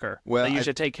shocker. Well, that you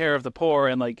should take care of the poor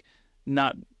and like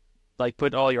not like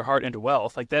put all your heart into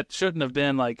wealth. Like that shouldn't have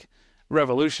been like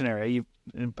revolutionary.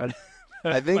 But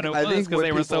I think because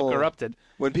they were so corrupted.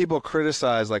 When people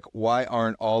criticize, like, why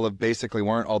aren't all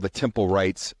the temple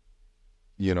rites,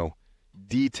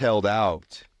 detailed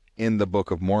out in the Book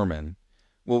of Mormon?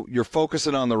 Well, you're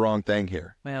focusing on the wrong thing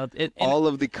here. Well, all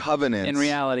of the covenants. In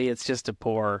reality, it's just a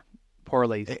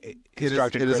poorly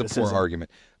constructed It is a criticism. poor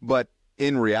argument, but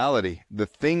in reality, the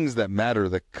things that matter,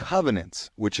 the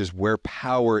covenants, which is where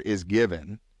power is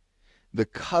given, the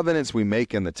covenants we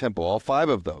make in the temple, all 5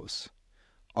 of those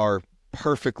are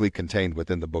perfectly contained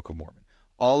within the Book of Mormon.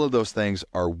 All of those things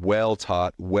are well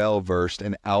taught, well versed,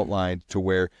 and outlined to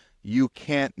where you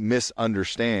can't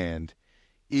misunderstand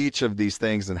each of these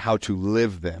things and how to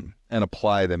live them and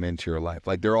apply them into your life.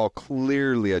 Like they're all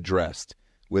clearly addressed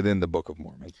within the Book of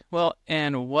Mormon. Well,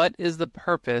 and what is the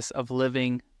purpose of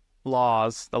living the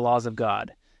laws of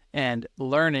God, and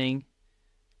learning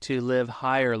to live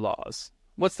higher laws?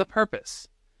 What's the purpose?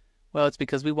 Well, it's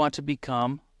because we want to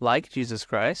become like Jesus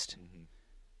Christ,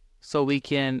 so we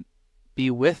can be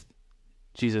with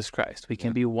Jesus Christ. We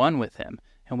can be one with him,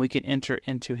 and we can enter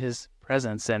into his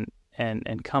presence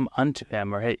and come unto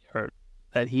him, or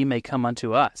that he may come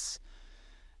unto us.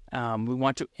 We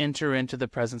want to enter into the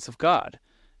presence of God.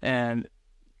 And,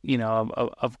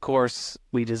 of course,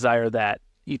 we desire that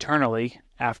eternally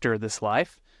after this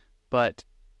life. But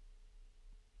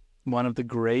one of the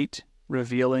great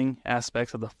revealing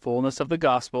aspects of the fullness of the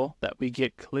gospel that we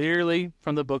get clearly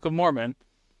from the Book of Mormon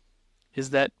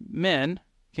is that men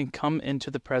can come into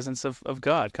the presence of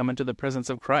God, come into the presence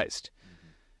of Christ.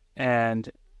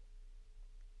 And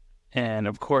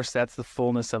of course, that's the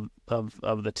fullness of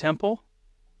the temple,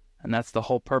 and that's the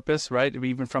whole purpose, right?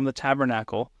 Even from the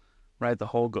tabernacle, right? The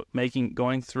whole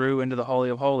going through into the Holy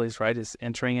of Holies, right, is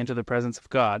entering into the presence of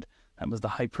God. That was the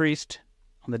high priest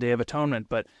on the Day of Atonement,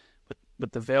 but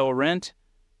with the veil rent,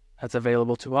 that's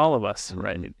available to all of us,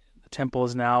 right? The temple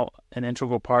is now an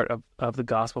integral part of the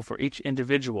gospel for each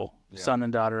individual son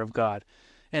and daughter of God.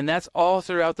 And that's all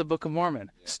throughout the Book of Mormon,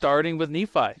 starting with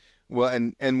Nephi. Well,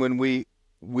 and when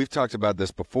we've talked about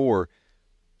this before,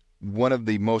 one of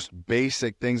the most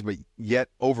basic things, but yet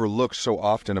overlooked so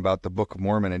often about the Book of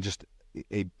Mormon, and just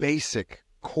a basic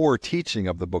core teaching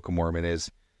of the Book of Mormon,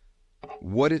 is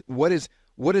what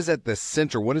is at the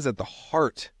center, what is at the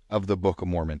heart of the Book of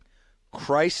Mormon?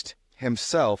 Christ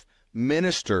himself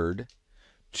ministered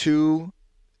to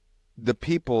the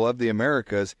people of the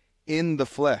Americas in the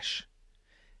flesh.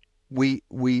 We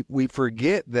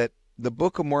forget that the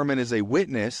Book of Mormon is a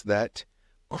witness that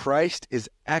Christ is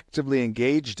actively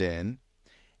engaged in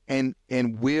and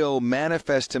will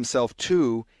manifest himself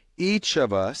to each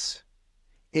of us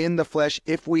in the flesh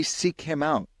if we seek him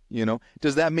out.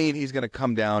 Does that mean he's going to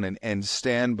come down and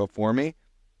stand before me?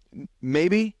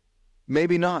 Maybe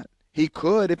not. He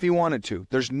could if he wanted to.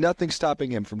 There's nothing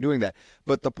stopping him from doing that.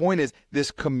 But the point is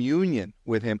this communion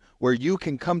with him where you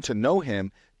can come to know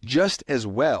him just as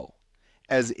well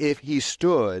as if he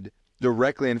stood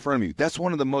directly in front of you. That's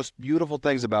one of the most beautiful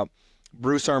things about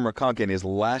Bruce R. McConkie in his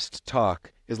last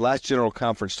General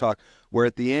Conference talk, where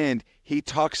at the end he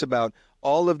talks about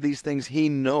all of these things he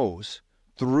knows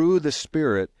through the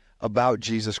Spirit about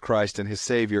Jesus Christ and his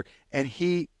Savior. And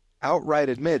he outright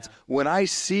admits, when I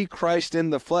see Christ in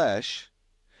the flesh,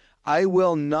 I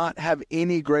will not have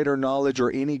any greater knowledge or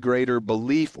any greater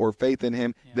belief or faith in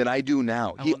him than I do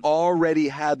now. He already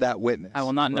had that witness. I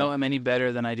will not know him any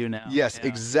better than I do now. Yes,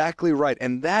 exactly right.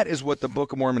 And that is what the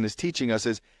Book of Mormon is teaching us,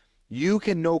 is you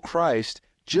can know Christ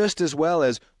just as well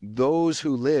as those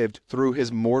who lived through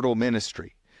his mortal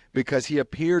ministry, because he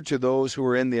appeared to those who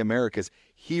were in the Americas.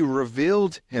 He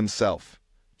revealed himself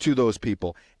to those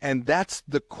people. And that's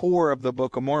the core of the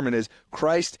Book of Mormon, is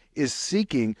Christ is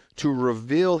seeking to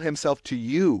reveal himself to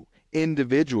you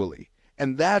individually.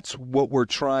 And that's what we're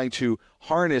trying to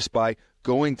harness by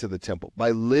going to the temple,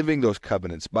 by living those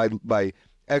covenants, by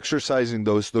exercising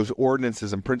those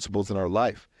ordinances and principles in our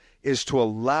life, is to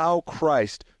allow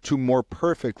Christ to more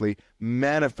perfectly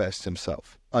manifest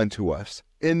himself unto us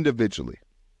individually.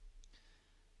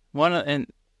 One of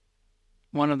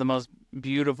the most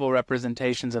beautiful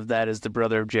representations of that is the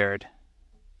brother of Jared,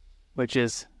 which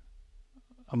is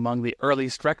among the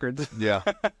earliest records Yeah.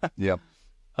 Yeah.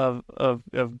 of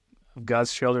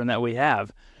God's children that we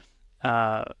have.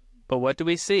 But what do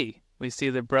we see? We see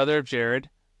the brother of Jared,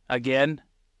 again,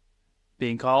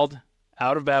 being called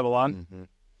out of Babylon.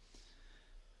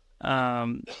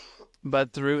 Mm-hmm.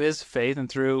 But through his faith and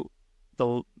through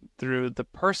the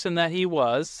person that he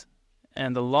was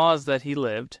and the laws that he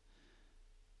lived,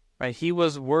 right, he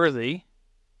was worthy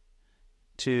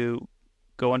to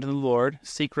go unto the Lord,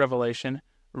 seek revelation,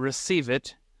 receive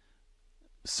it,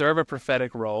 serve a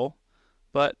prophetic role,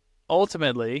 but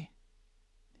ultimately,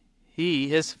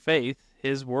 his faith,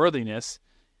 his worthiness,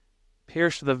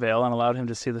 pierced the veil and allowed him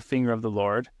to see the finger of the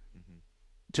Lord,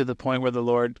 to the point where the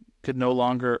Lord could no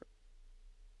longer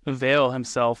veil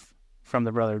himself from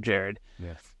the brother of Jared.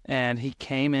 Yes. And he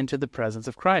came into the presence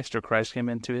of Christ, or Christ came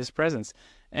into his presence.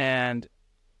 And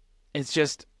it's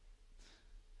just,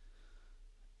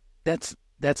 that's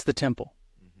the temple.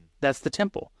 That's the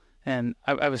temple. And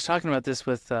I was talking about this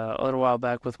with a little while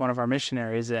back with one of our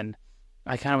missionaries, and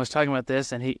I kind of was talking about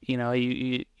this, and he,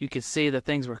 you could see that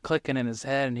things were clicking in his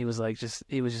head, and he was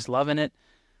just loving it.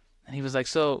 And he was like,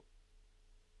 so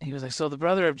the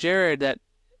brother of Jared that,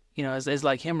 is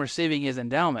like him receiving his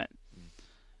endowment.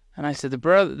 And I said, the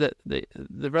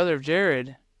brother of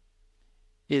Jared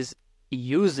is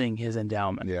using his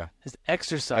endowment. Yeah. Is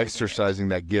exercising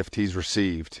that gift he's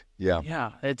received. Yeah.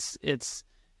 Yeah. It's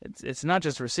not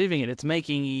just receiving it, it's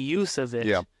making use of it.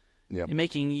 Yeah. Yeah.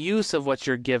 Making use of what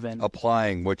you're given.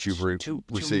 Applying what you've to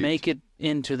received. Make it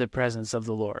into the presence of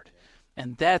the Lord.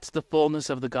 And that's the fullness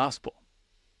of the gospel.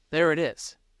 There it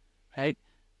is. Right?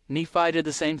 Nephi did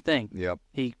the same thing. Yep.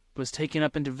 He was taken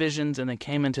up into visions and then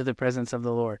came into the presence of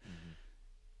the Lord.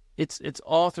 Mm-hmm. It's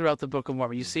all throughout the Book of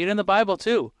Mormon. You see it in the Bible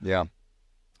too. Yeah.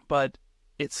 But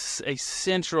it's a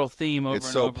central theme over and over.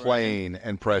 It's so plain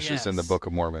and precious in the Yes. Book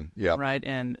of Mormon. Yeah. Right,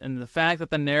 and the fact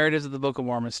that the narratives of the Book of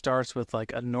Mormon starts with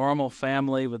like a normal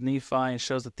family with Nephi and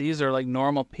shows that these are like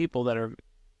normal people that are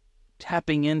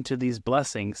tapping into these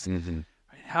blessings. Mm-hmm.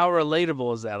 Right? How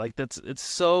relatable is that? Like it's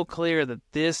so clear that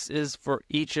this is for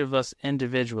each of us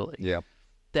individually. Yeah.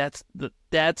 That's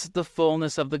the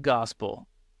fullness of the gospel,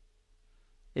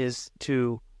 is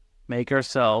to make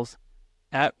ourselves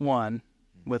at one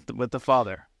with the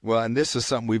Father. Well, and this is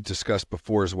something we've discussed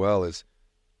before as well, is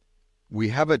we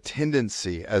have a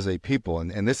tendency as a people,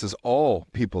 and this is all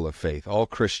people of faith, all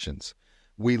Christians,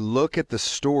 we look at the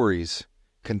stories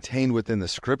contained within the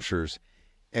scriptures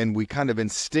and we kind of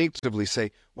instinctively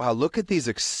say, wow, look at these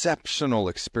exceptional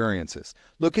experiences.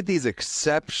 Look at these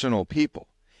exceptional people.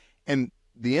 And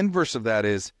the inverse of that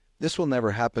is, this will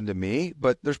never happen to me,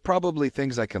 but there's probably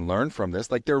things I can learn from this.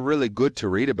 Like, they're really good to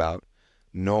read about.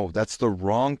 No, that's the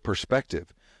wrong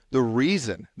perspective. The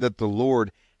reason that the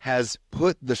Lord has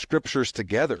put the scriptures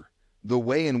together, the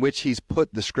way in which he's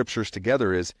put the scriptures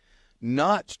together, is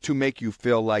not to make you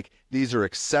feel like these are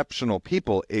exceptional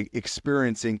people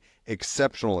experiencing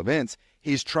exceptional events.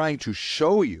 He's trying to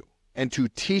show you and to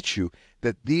teach you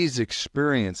that these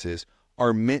experiences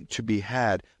are meant to be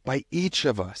had by each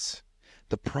of us.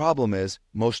 The problem is,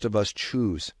 most of us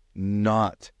choose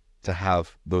not to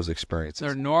have those experiences.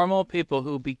 They're normal people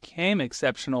who became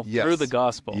exceptional Yes. through the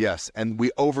gospel. Yes, and we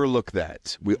overlook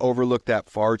that. We overlook that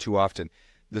far too often.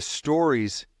 The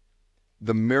stories,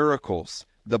 the miracles,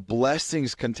 the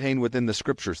blessings contained within the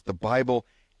scriptures, the Bible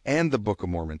and the Book of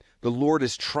Mormon, the Lord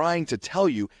is trying to tell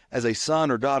you as a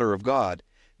son or daughter of God,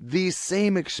 these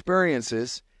same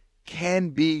experiences can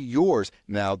be yours.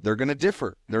 Now, they're going to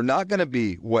differ. They're not going to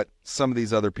be what some of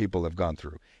these other people have gone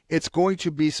through. It's going to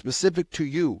be specific to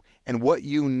you and what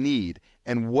you need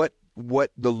and what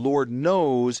the Lord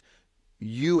knows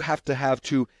you have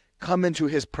to come into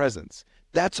his presence.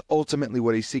 That's ultimately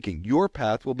what he's seeking. Your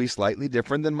path will be slightly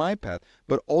different than my path,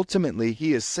 but ultimately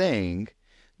he is saying,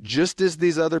 just as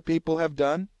these other people have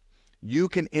done, you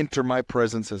can enter my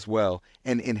presence as well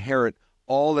and inherit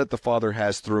all that the Father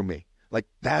has through me. Like,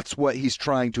 that's what he's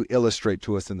trying to illustrate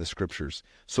to us in the scriptures.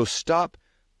 So stop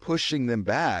pushing them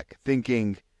back,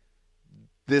 thinking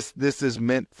this is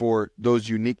meant for those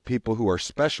unique people who are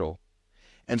special,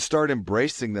 and start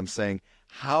embracing them, saying,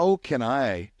 how can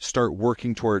I start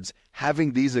working towards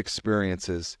having these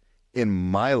experiences in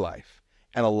my life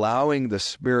and allowing the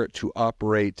Spirit to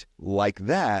operate like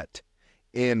that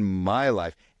in my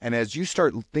life? And as you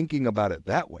start thinking about it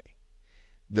that way,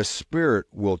 the Spirit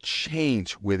will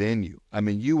change within you. I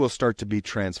mean, you will start to be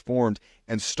transformed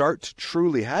and start to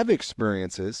truly have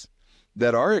experiences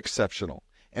that are exceptional.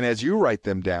 And as you write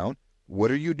them down, what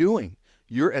are you doing?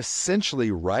 You're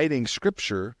essentially writing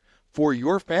Scripture for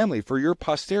your family, for your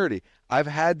posterity. I've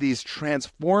had these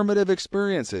transformative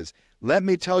experiences. Let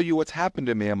me tell you what's happened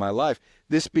to me in my life.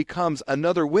 This becomes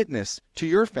another witness to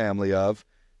your family of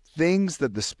things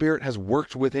that the Spirit has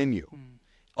worked within you.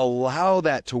 Allow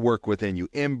that to work within you.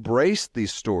 Embrace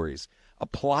these stories.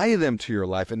 Apply them to your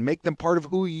life and make them part of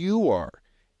who you are.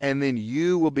 And then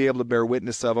you will be able to bear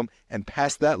witness of them and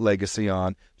pass that legacy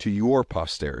on to your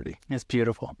posterity. It's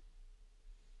beautiful.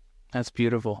 That's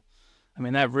beautiful. I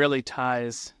mean, that really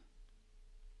ties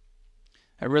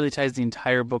the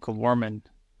entire Book of Mormon.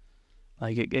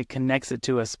 Like, it connects it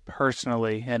to us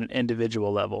personally at an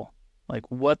individual level. Like,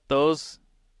 what those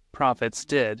prophets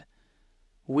did,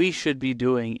 we should be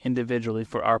doing individually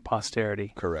for our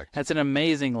posterity. Correct. That's an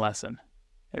amazing lesson.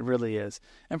 It really is.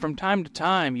 And from time to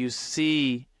time, you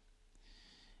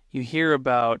hear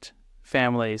about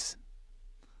families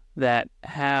that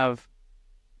have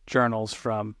journals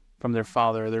from their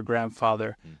father or their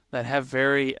grandfather that have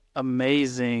very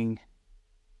amazing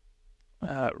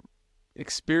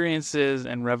experiences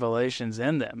and revelations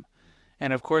in them.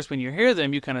 And of course, when you hear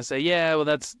them, you kind of say, yeah, well,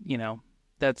 that's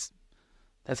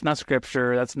not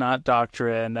Scripture, that's not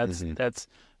doctrine,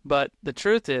 but the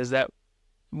truth is that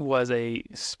was a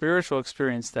spiritual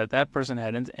experience that person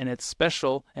had, and it's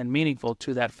special and meaningful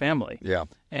to that family. Yeah.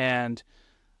 And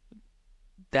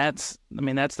that's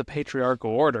the patriarchal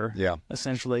order,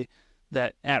 essentially,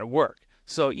 that at work.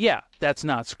 So, yeah, that's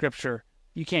not Scripture.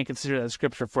 You can't consider that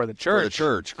Scripture for the church. For the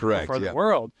church, correct. For the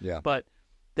world. Yeah. But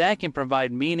that can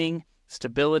provide meaning,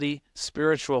 stability,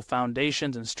 spiritual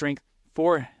foundations, and strength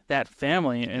for that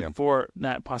family and for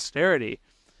that posterity.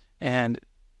 And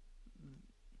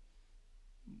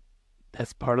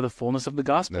that's part of the fullness of the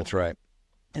gospel. That's right.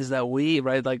 Is that we,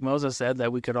 right, like Moses said,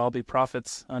 that we could all be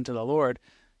prophets unto the Lord.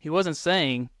 He wasn't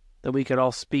saying that we could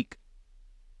all speak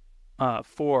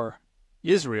for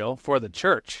Israel, for the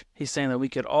church. He's saying that we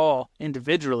could all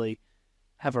individually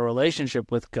have a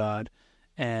relationship with God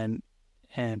and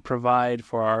provide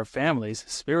for our families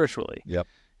spiritually. Yep.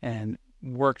 And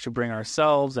work to bring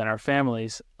ourselves and our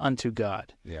families unto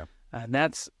God. Yeah. And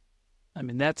that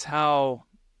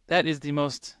is the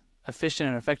most efficient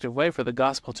and effective way for the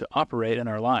gospel to operate in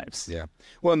our lives. Yeah.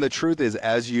 Well, and the truth is,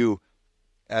 as you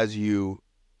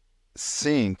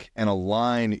sync and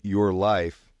align your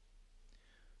life,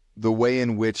 the way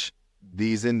in which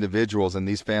these individuals and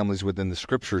these families within the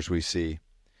Scriptures we see,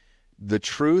 the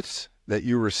truths that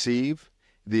you receive,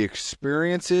 the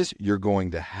experiences you're going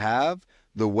to have,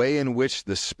 the way in which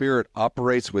the Spirit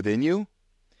operates within you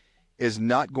is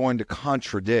not going to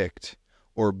contradict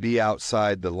or be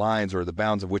outside the lines or the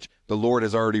bounds of which the Lord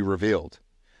has already revealed.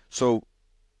 So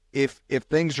if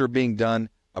things are being done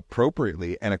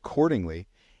appropriately and accordingly,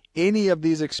 any of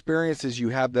these experiences you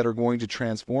have that are going to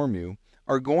transform you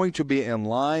are going to be in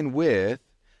line with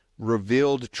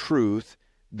revealed truth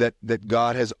that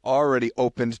God has already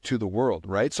opened to the world,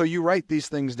 right? So you write these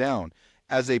things down.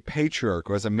 As a patriarch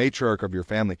or as a matriarch of your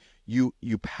family, you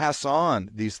pass on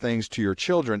these things to your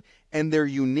children, and they're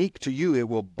unique to you. It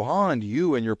will bond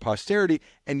you and your posterity,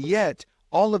 and yet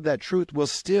all of that truth will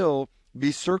still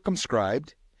be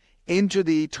circumscribed into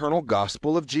the eternal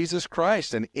gospel of Jesus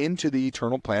Christ and into the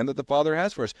eternal plan that the Father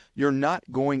has for us. You're not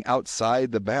going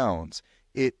outside the bounds.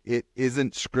 It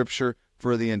isn't Scripture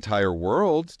for the entire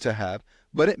world to have,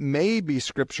 but it may be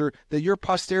Scripture that your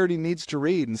posterity needs to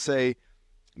read and say,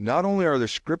 not only are the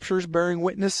Scriptures bearing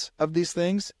witness of these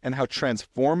things and how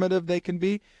transformative they can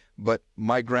be, but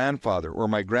my grandfather or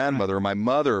my grandmother or my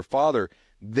mother or father,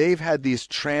 they've had these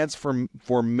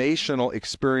transformational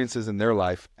experiences in their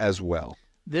life as well.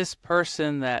 This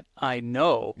person that I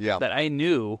know, that I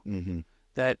knew,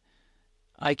 that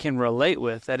I can relate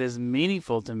with, that is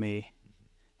meaningful to me,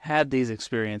 had these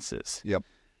experiences. Yep.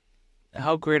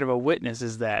 How great of a witness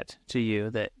is that to you,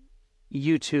 that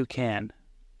you too can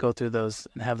go through those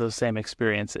and have those same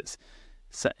experiences?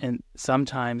 And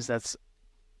sometimes that's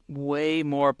way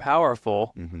more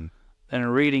powerful than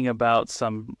reading about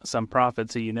some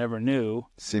prophets who you never knew.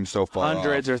 Seems so far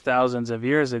hundreds off. or thousands of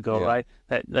years ago, right?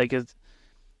 That like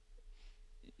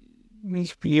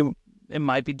it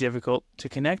might be difficult to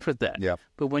connect with that. Yeah.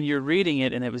 But when you're reading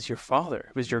it and it was your father,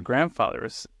 it was your grandfather, it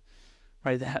was,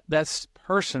 right? That's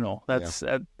personal. That's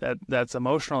that's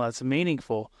emotional. That's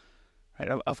meaningful. Right?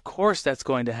 Of course, that's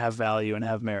going to have value and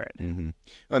have merit. Mm-hmm.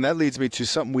 And that leads me to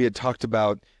something we had talked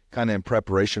about kind of in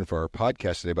preparation for our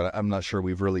podcast today, but I'm not sure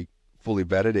we've really fully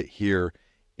vetted it here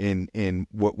in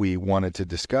what we wanted to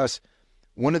discuss.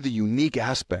 One of the unique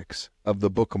aspects of the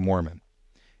Book of Mormon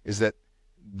is that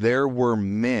there were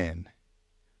men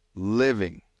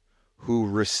living who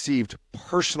received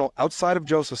personal, outside of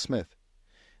Joseph Smith,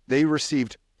 they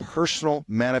received personal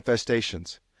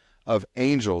manifestations of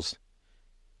angels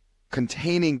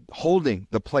holding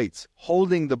the plates,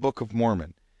 holding the Book of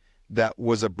Mormon that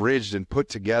was abridged and put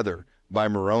together by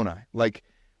Moroni. Like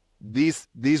this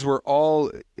was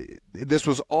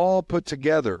all put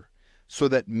together so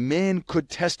that men could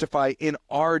testify in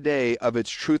our day of its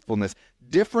truthfulness,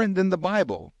 different than the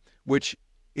Bible, which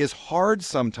is hard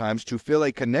sometimes to feel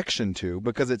a connection to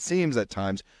because it seems at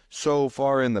times so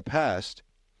far in the past.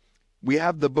 We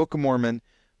have the Book of Mormon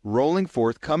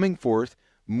coming forth,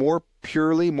 more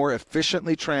purely, more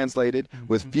efficiently translated,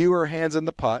 with fewer hands in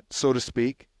the pot, so to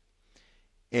speak.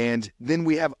 And then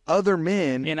we have other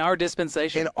men in our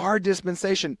dispensation,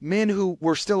 men who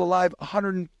were still alive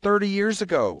 130 years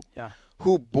ago,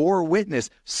 who bore witness,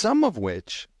 some of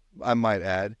which, I might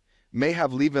add, may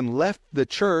have even left the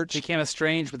church. Became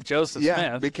estranged with Joseph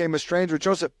Smith. Became estranged with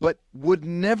Joseph, but would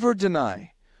never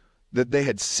deny that they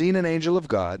had seen an angel of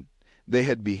God, they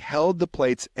had beheld the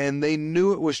plates, and they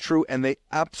knew it was true, and they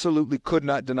absolutely could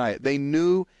not deny it. They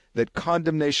knew that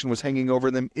condemnation was hanging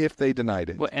over them if they denied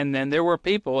it. Well, and then there were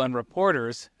people and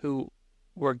reporters who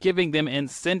were giving them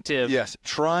incentive. Yes,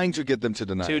 trying to get them to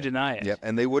deny it. Yep,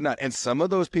 and they would not. And some of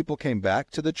those people came back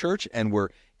to the church and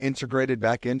were integrated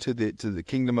back into the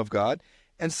kingdom of God,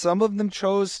 and some of them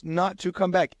chose not to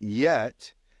come back,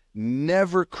 yet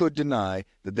never could deny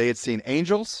that they had seen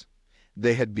angels,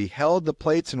 they had beheld the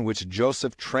plates in which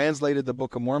Joseph translated the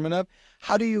Book of Mormon of.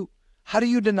 How do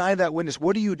you deny that witness?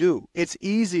 What do? It's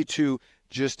easy to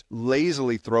just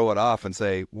lazily throw it off and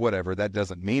say, whatever, that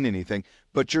doesn't mean anything.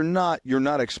 But you're not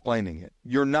explaining it.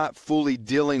 You're not fully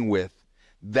dealing with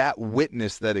that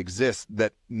witness that exists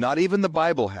that not even the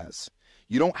Bible has.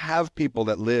 You don't have people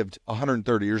that lived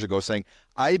 130 years ago saying,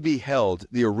 I beheld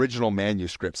the original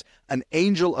manuscripts. An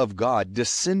angel of God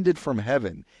descended from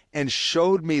heaven and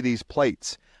showed me these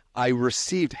plates. I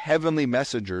received heavenly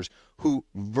messengers who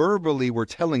verbally were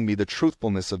telling me the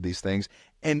truthfulness of these things,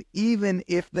 and even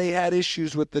if they had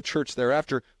issues with the church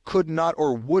thereafter, could not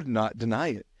or would not deny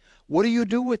it. What do you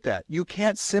do with that? You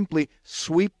can't simply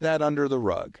sweep that under the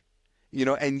rug,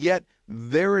 and yet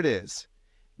there it is.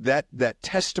 That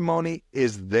testimony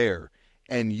is there,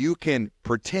 and you can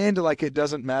pretend like it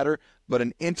doesn't matter, but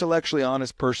an intellectually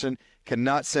honest person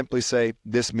cannot simply say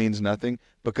this means nothing,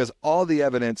 because all the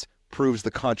evidence proves the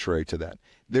contrary to that.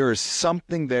 There is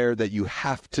something there that you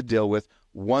have to deal with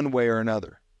one way or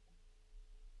another.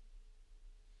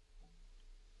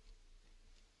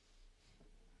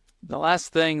 The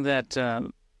last thing that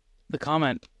the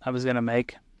comment I was going to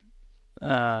make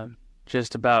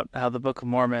just about how the Book of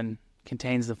Mormon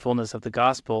contains the fullness of the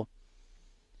gospel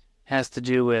has to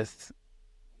do with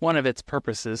one of its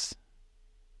purposes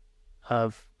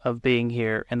of being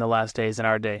here in the last days in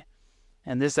our day.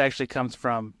 And this actually comes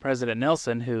from President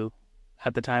Nelson, who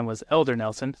at the time was Elder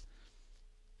Nelson,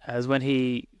 as when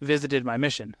he visited my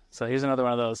mission. So here's another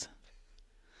one of those.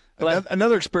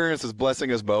 Another experience is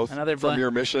blessing us both from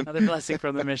your mission. Another blessing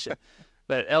from the mission.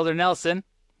 But Elder Nelson,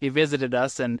 he visited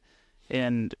us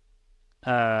and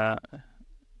taught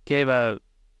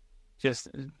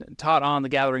on the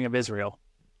gathering of Israel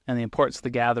and the importance of the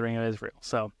gathering of Israel.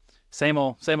 So same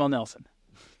old Nelson.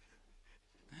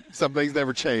 Some things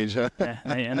never change, huh?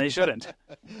 and they shouldn't.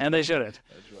 That's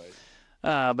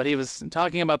right. But he was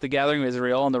talking about the gathering of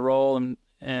Israel and the role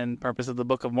and purpose of the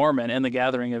Book of Mormon in the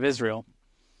gathering of Israel.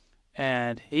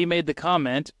 And he made the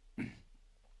comment,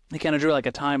 he kind of drew like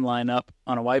a timeline up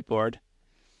on a whiteboard,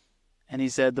 and he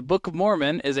said, the Book of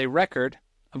Mormon is a record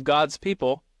of God's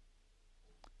people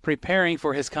preparing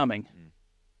for his coming.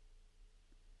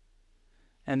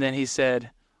 And then he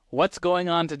said, what's going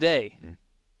on today?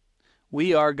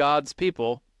 We are God's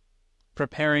people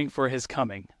preparing for his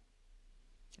coming.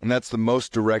 And that's the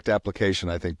most direct application,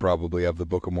 I think, probably, of the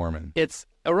Book of Mormon. It's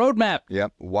a roadmap.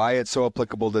 Yep. Why it's so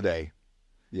applicable today.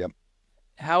 Yep.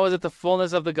 How is it the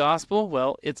fullness of the gospel?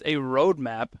 Well, it's a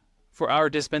roadmap for our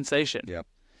dispensation. Yep.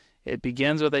 It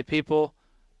begins with a people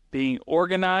being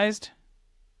organized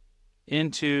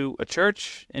into a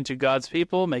church, into God's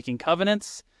people, making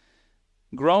covenants,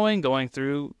 growing, going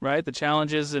through, right, the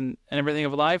challenges and everything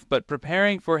of life, but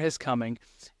preparing for his coming.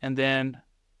 And then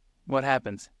what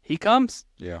happens? He comes,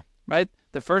 Yeah. right?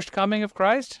 The first coming of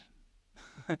Christ,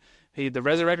 the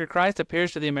resurrected Christ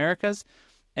appears to the Americas,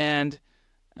 and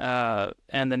the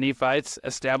Nephites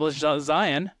establish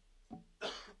Zion,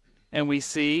 and we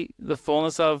see the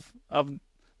fullness of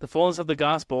the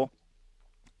gospel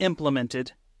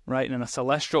implemented, right, in a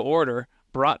celestial order,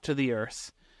 brought to the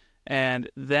earth. And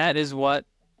that is what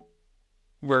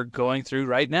we're going through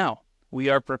right now. We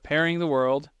are preparing the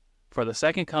world for the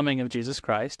second coming of Jesus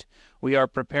Christ. We are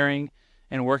preparing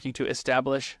and working to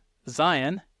establish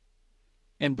Zion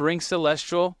and bring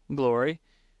celestial glory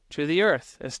to the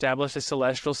earth, establish a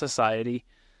celestial society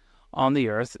on the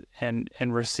earth, and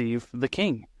receive the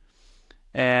King.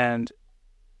 And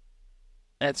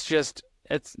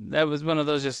that was one of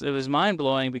those, it was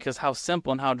mind-blowing because how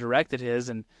simple and how direct it is.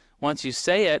 And once you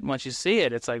say it, once you see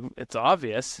it, it's like, it's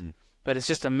obvious, but it's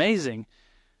just amazing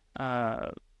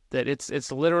that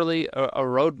it's literally a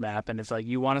roadmap. And it's like,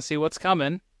 you want to see what's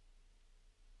coming,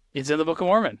 it's in the Book of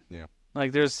Mormon. Yeah.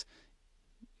 Like there's,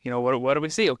 what do we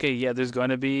see? Okay, yeah, there's going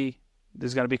to be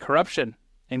corruption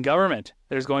in government.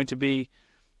 There's going to be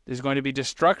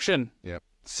destruction. Yep.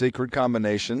 Secret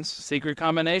combinations.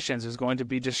 There's going to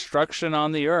be destruction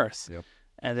on the earth. Yep.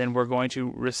 And then we're going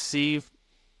to receive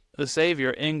the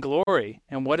Savior in glory.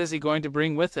 And what is he going to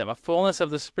bring with him? A fullness of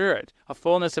the Spirit, a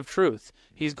fullness of truth.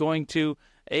 He's going to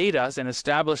aid us in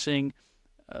establishing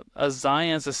a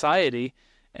Zion society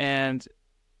and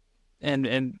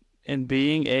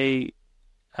being a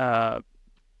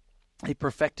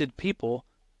perfected people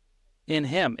in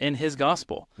him, in his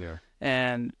gospel. Yeah.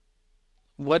 And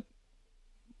what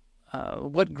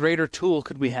greater tool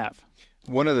could we have?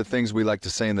 One of the things we like to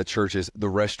say in the church is the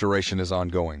restoration is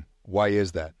ongoing. Why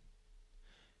is that?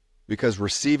 Because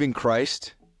receiving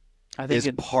Christ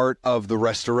is part of the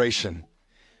restoration.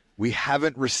 We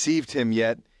haven't received him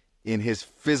yet in his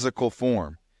physical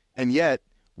form, and yet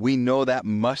we know that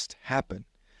must happen.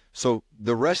 So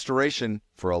the restoration,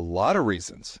 for a lot of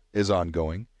reasons, is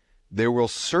ongoing. There will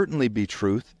certainly be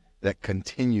truth that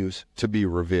continues to be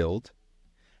revealed.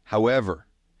 However,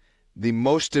 the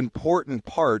most important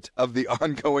part of the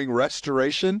ongoing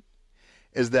restoration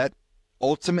is that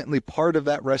ultimately part of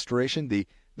that restoration, the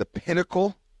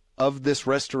pinnacle of this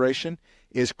restoration,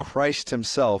 is Christ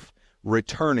himself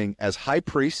returning as high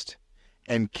priest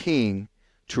and king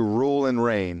to rule and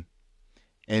reign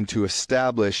and to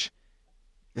establish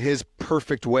his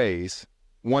perfect ways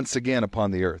once again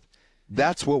upon the earth.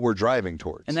 That's what we're driving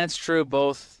towards. And that's true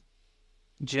both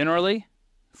generally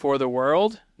for the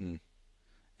world, and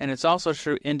it's also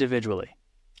true individually.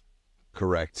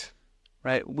 Correct.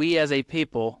 Right? We as a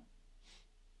people,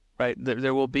 right,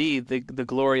 there will be the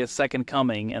glorious second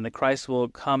coming, and the Christ will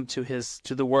come to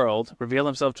the world, reveal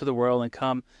himself to the world, and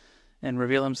come and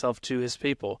reveal himself to his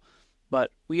people.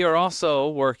 But we are also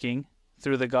working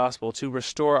through the gospel to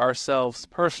restore ourselves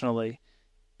personally,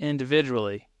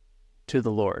 individually, to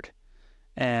the Lord.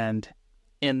 And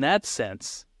in that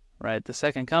sense, right, the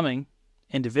second coming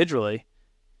individually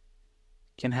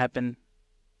can happen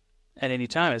at any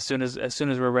time as soon as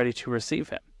we're ready to receive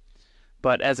him.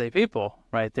 But as a people,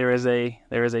 right, there is a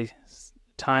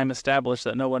time established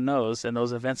that no one knows, and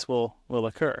those events will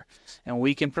occur, and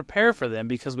we can prepare for them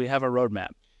because we have a roadmap.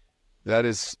 That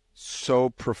is so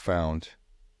profound,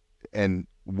 and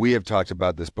we have talked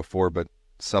about this before, but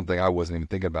something I wasn't even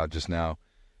thinking about just now.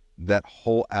 That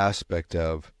whole aspect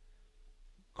of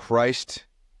Christ,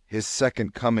 his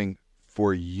second coming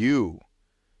for you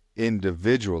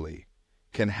individually,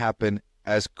 can happen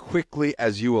as quickly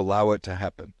as you allow it to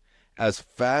happen, as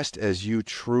fast as you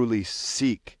truly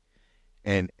seek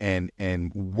and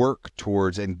work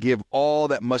towards and give all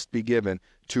that must be given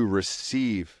to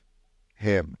receive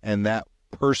him and that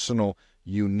personal,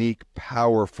 unique,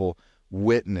 powerful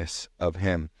witness of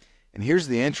him. And here's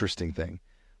the interesting thing.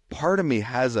 Part of me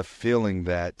has a feeling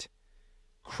that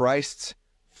Christ's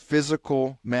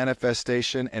physical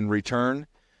manifestation and return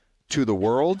to the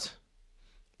world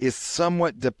is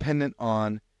somewhat dependent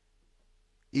on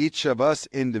each of us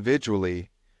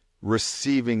individually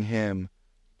receiving him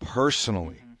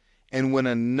personally. Mm-hmm. And when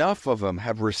enough of them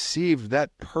have received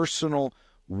that personal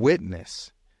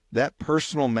witness, that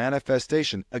personal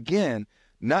manifestation, again,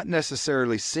 not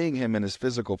necessarily seeing him in his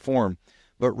physical form,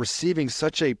 but receiving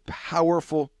such a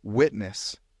powerful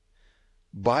witness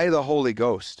by the Holy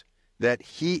Ghost that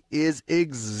he is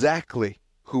exactly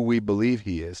who we believe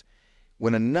he is.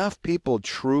 When enough people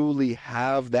truly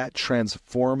have that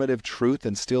transformative truth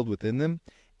instilled within them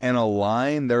and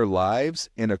align their lives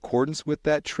in accordance with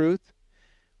that truth,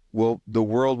 the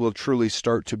world will truly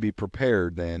start to be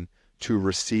prepared then to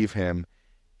receive him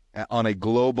on a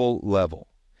global level.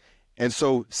 And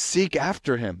so seek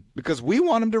after him, because we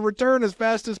want him to return as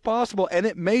fast as possible. And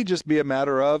it may just be a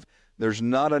matter of there's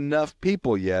not enough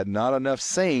people yet, not enough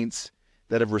saints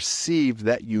that have received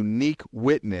that unique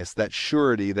witness, that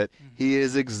surety that he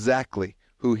is exactly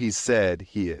who he said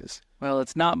he is. Well,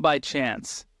 it's not by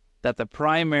chance that the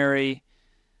primary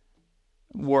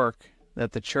work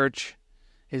that the church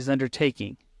is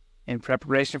undertaking in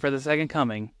preparation for the second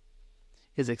coming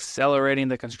is accelerating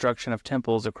the construction of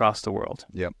temples across the world.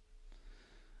 Yep.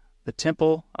 The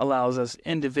temple allows us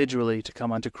individually to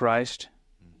come unto Christ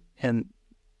in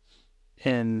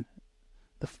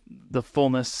the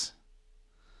fullness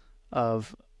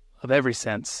of every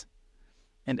sense.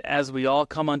 And as we all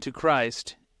come unto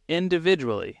Christ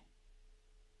individually,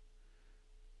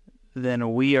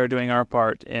 then we are doing our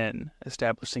part in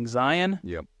establishing Zion.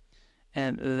 Yep.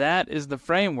 And that is the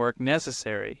framework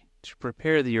necessary to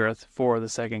prepare the earth for the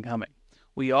second coming.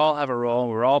 We all have a role.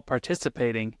 We're all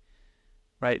participating,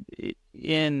 right,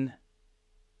 in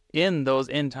those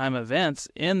end-time events,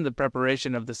 in the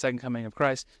preparation of the second coming of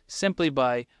Christ, simply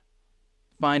by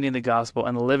finding the gospel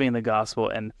and living the gospel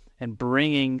and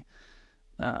bringing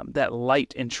that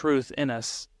light and truth in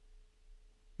us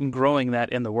and growing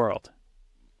that in the world.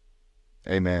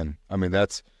 Amen. I mean,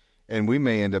 and we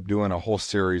may end up doing a whole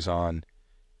series on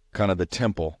kind of the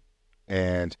temple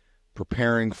and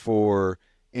preparing for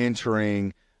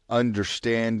entering,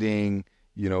 understanding,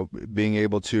 being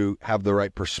able to have the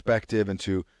right perspective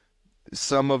into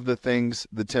some of the things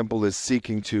the temple is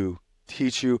seeking to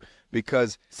teach you,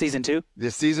 because Season 2,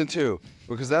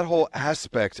 because that whole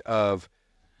aspect of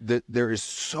there is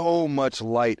so much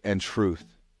light and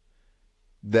truth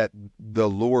that the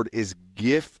Lord is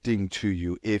gifting to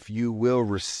you if you will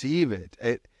receive it.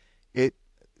 It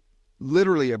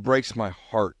literally, it breaks my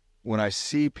heart when I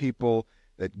see people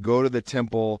that go to the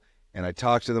temple and I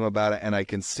talk to them about it, and I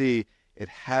can see it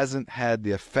hasn't had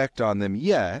the effect on them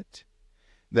yet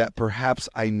that perhaps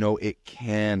I know it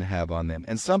can have on them.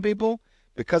 And some people,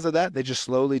 because of that, they just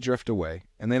slowly drift away,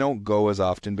 and they don't go as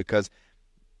often because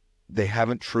they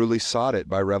haven't truly sought it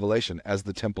by revelation, as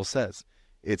the temple says.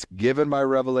 It's given by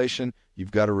revelation.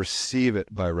 You've got to receive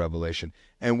it by revelation.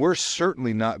 And we're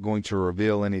certainly not going to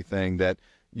reveal anything that,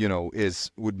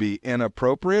 would be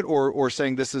inappropriate or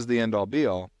saying this is the end all be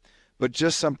all, but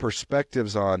just some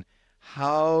perspectives on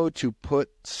how to put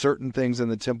certain things in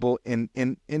the temple in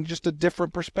just a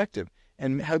different perspective,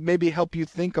 and maybe help you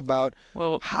think about,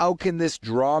 how can this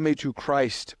draw me to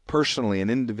Christ personally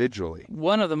and individually?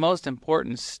 One of the most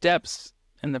important steps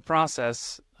in the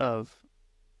process of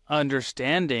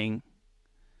understanding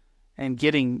and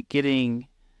getting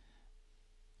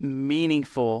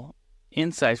meaningful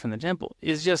insights from the temple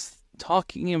is just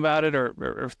talking about it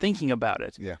or thinking about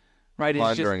it. Yeah. Right?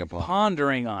 It's just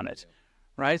pondering on it.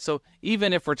 Right? So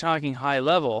even if we're talking high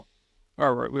level,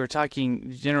 or we're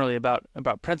talking generally about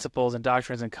principles and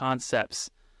doctrines and concepts,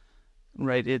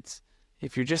 right? It's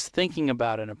if you're just thinking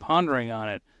about it and pondering on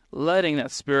it, letting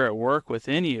that Spirit work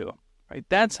within you, right?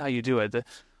 That's how you do it.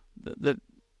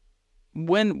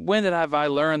 When have I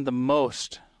learned the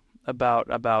most about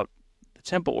the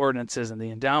temple ordinances and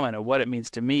the endowment and what it means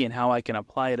to me and how I can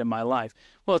apply it in my life?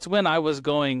 Well, it's when I was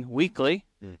going weekly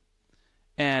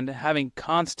and having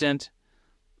constant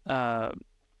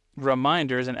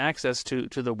reminders and access to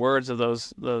the words of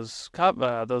those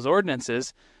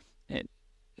ordinances. It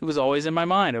was always in my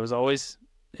mind. It was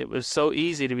so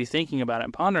easy to be thinking about it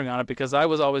and pondering on it because I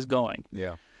was always going.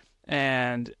 Yeah.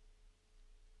 And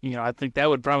I think that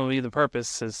would probably be the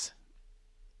purpose is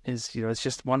it's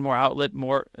just one more outlet,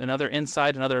 another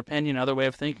insight, another opinion, another way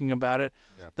of thinking about it.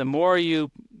 Yeah. The more you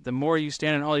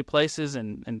stand in holy places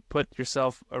and put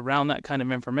yourself around that kind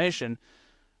of information,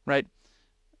 right?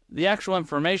 The actual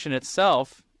information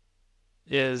itself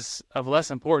is of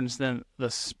less importance than the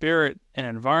spirit and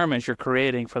environment you're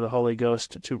creating for the Holy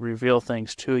Ghost to reveal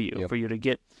things to you, Yep. for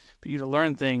you to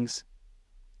learn things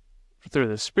through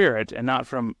the Spirit and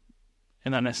not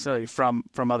necessarily from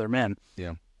other men.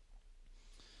 Yeah.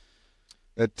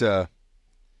 That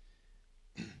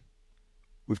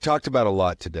we've talked about a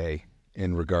lot today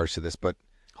in regards to this, but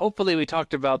hopefully we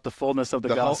talked about the fullness of the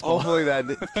gospel. Hopefully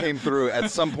that came through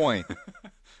at some point.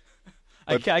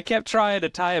 I kept trying to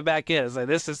tie it back in. Like,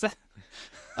 this is.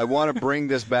 I want to bring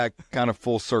this back kind of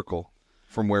full circle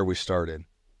from where we started.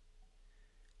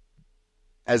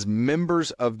 As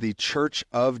members of the Church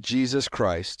of Jesus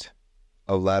Christ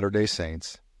of Latter-day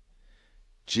Saints,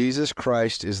 Jesus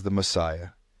Christ is the Messiah.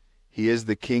 He is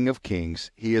the King of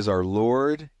Kings. He is our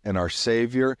Lord and our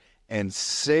Savior.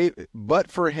 But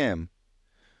for him,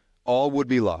 all would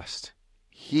be lost.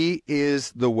 He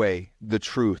is the way, the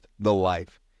truth, the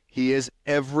life. He is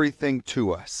everything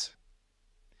to us.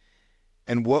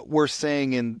 And what we're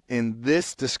saying in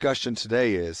this discussion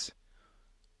today is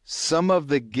some of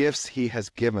the gifts he has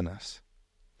given us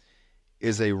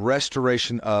is a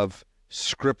restoration of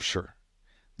Scripture,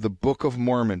 the Book of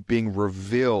Mormon being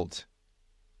revealed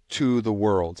to the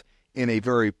world in a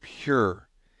very pure,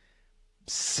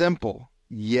 simple,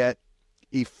 yet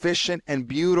efficient and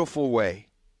beautiful way.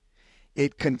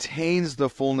 It contains the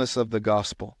fullness of the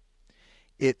gospel.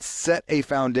 It set a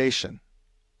foundation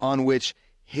on which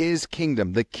his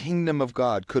kingdom, the kingdom of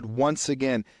God, could once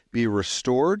again be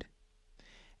restored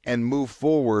and move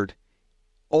forward,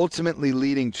 ultimately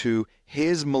leading to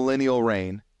his millennial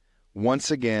reign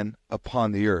once again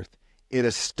upon the earth. It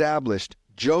established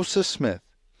Joseph Smith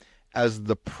as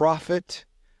the prophet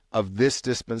of this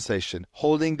dispensation,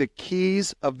 holding the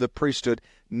keys of the priesthood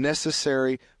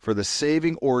necessary for the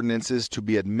saving ordinances to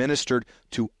be administered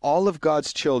to all of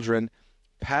God's children,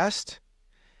 past,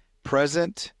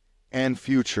 present, and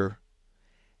future.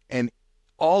 And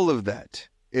all of that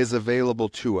is available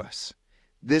to us.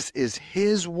 This is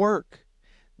his work.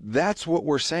 That's what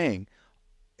we're saying.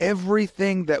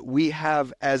 Everything that we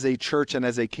have as a church and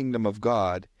as a kingdom of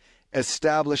God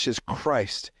establishes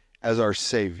Christ as our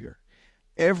Savior.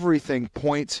 Everything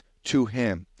points to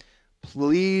him.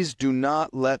 Please do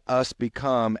not let us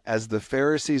become as the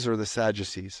Pharisees or the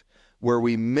Sadducees, where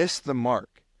we miss the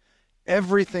mark.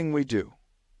 Everything we do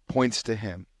points to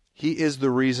him. He is the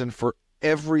reason for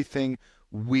everything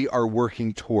we are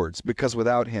working towards, because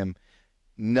without him,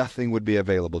 nothing would be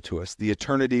available to us. The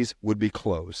eternities would be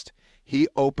closed. He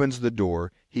opens the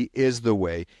door. He is the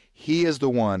way. He is the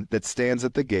one that stands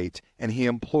at the gate, and he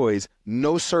employs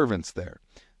no servants there.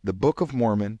 The Book of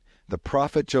Mormon, the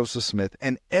prophet Joseph Smith,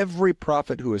 and every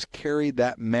prophet who has carried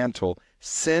that mantle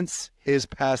since his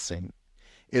passing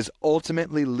is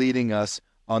ultimately leading us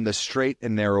on the straight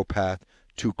and narrow path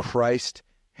to Christ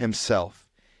himself.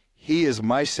 He is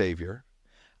my Savior.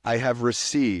 I have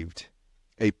received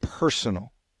a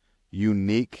personal,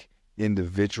 unique,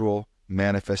 individual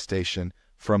manifestation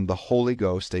from the Holy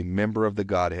Ghost, a member of the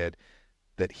Godhead,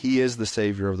 that he is the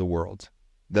Savior of the world,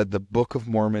 that the Book of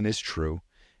Mormon is true,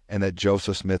 and that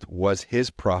Joseph Smith was his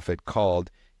prophet called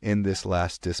in this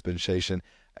last dispensation.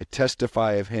 I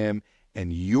testify of him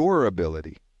and your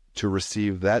ability to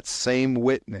receive that same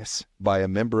witness by a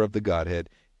member of the Godhead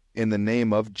in the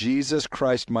name of Jesus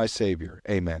Christ, my Savior.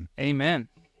 Amen. Amen.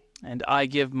 And I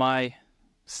give my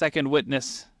second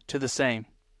witness to the same,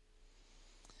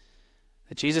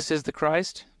 that Jesus is the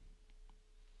Christ,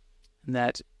 and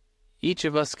that each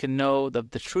of us can know the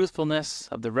truthfulness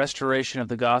of the restoration of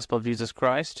the gospel of Jesus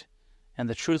Christ, and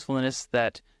the truthfulness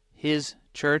that his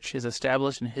church is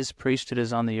established and his priesthood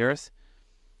is on the earth,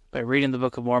 by reading the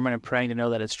Book of Mormon and praying to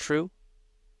know that it's true,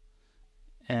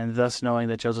 and thus knowing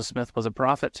that Joseph Smith was a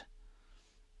prophet.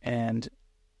 And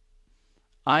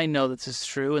I know that this is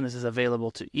true, and this is available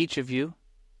to each of you,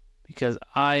 because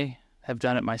I have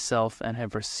done it myself and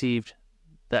have received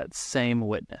that same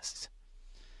witness.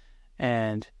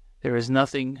 And there is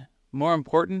nothing more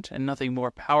important and nothing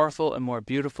more powerful and more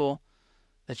beautiful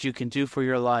that you can do for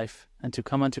your life than to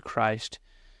come unto Christ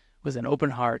with an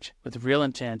open heart, with real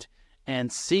intent,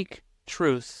 and seek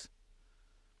truth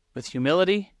with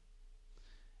humility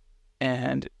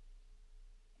and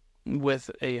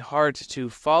with a heart to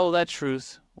follow that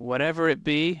truth, whatever it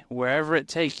be, wherever it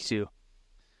takes you.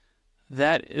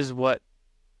 That is what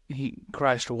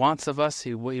Christ wants of us.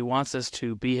 He wants us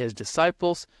to be his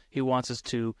disciples. He wants us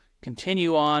to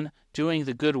continue on doing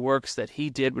the good works that he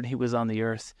did when he was on the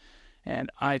earth. And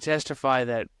I testify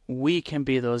that we can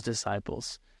be those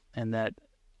disciples, and that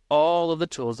all of the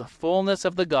tools, the fullness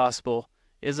of the gospel,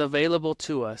 is available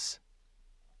to us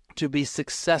to be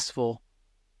successful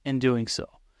in doing so.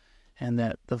 And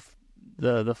that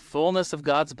the fullness of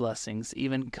God's blessings,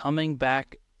 even coming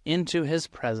back into his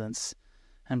presence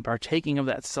and partaking of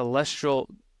that celestial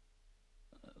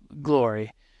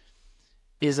glory,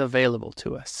 is available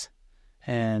to us.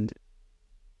 And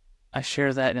I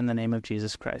share that in the name of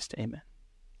Jesus Christ. Amen.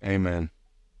 Amen.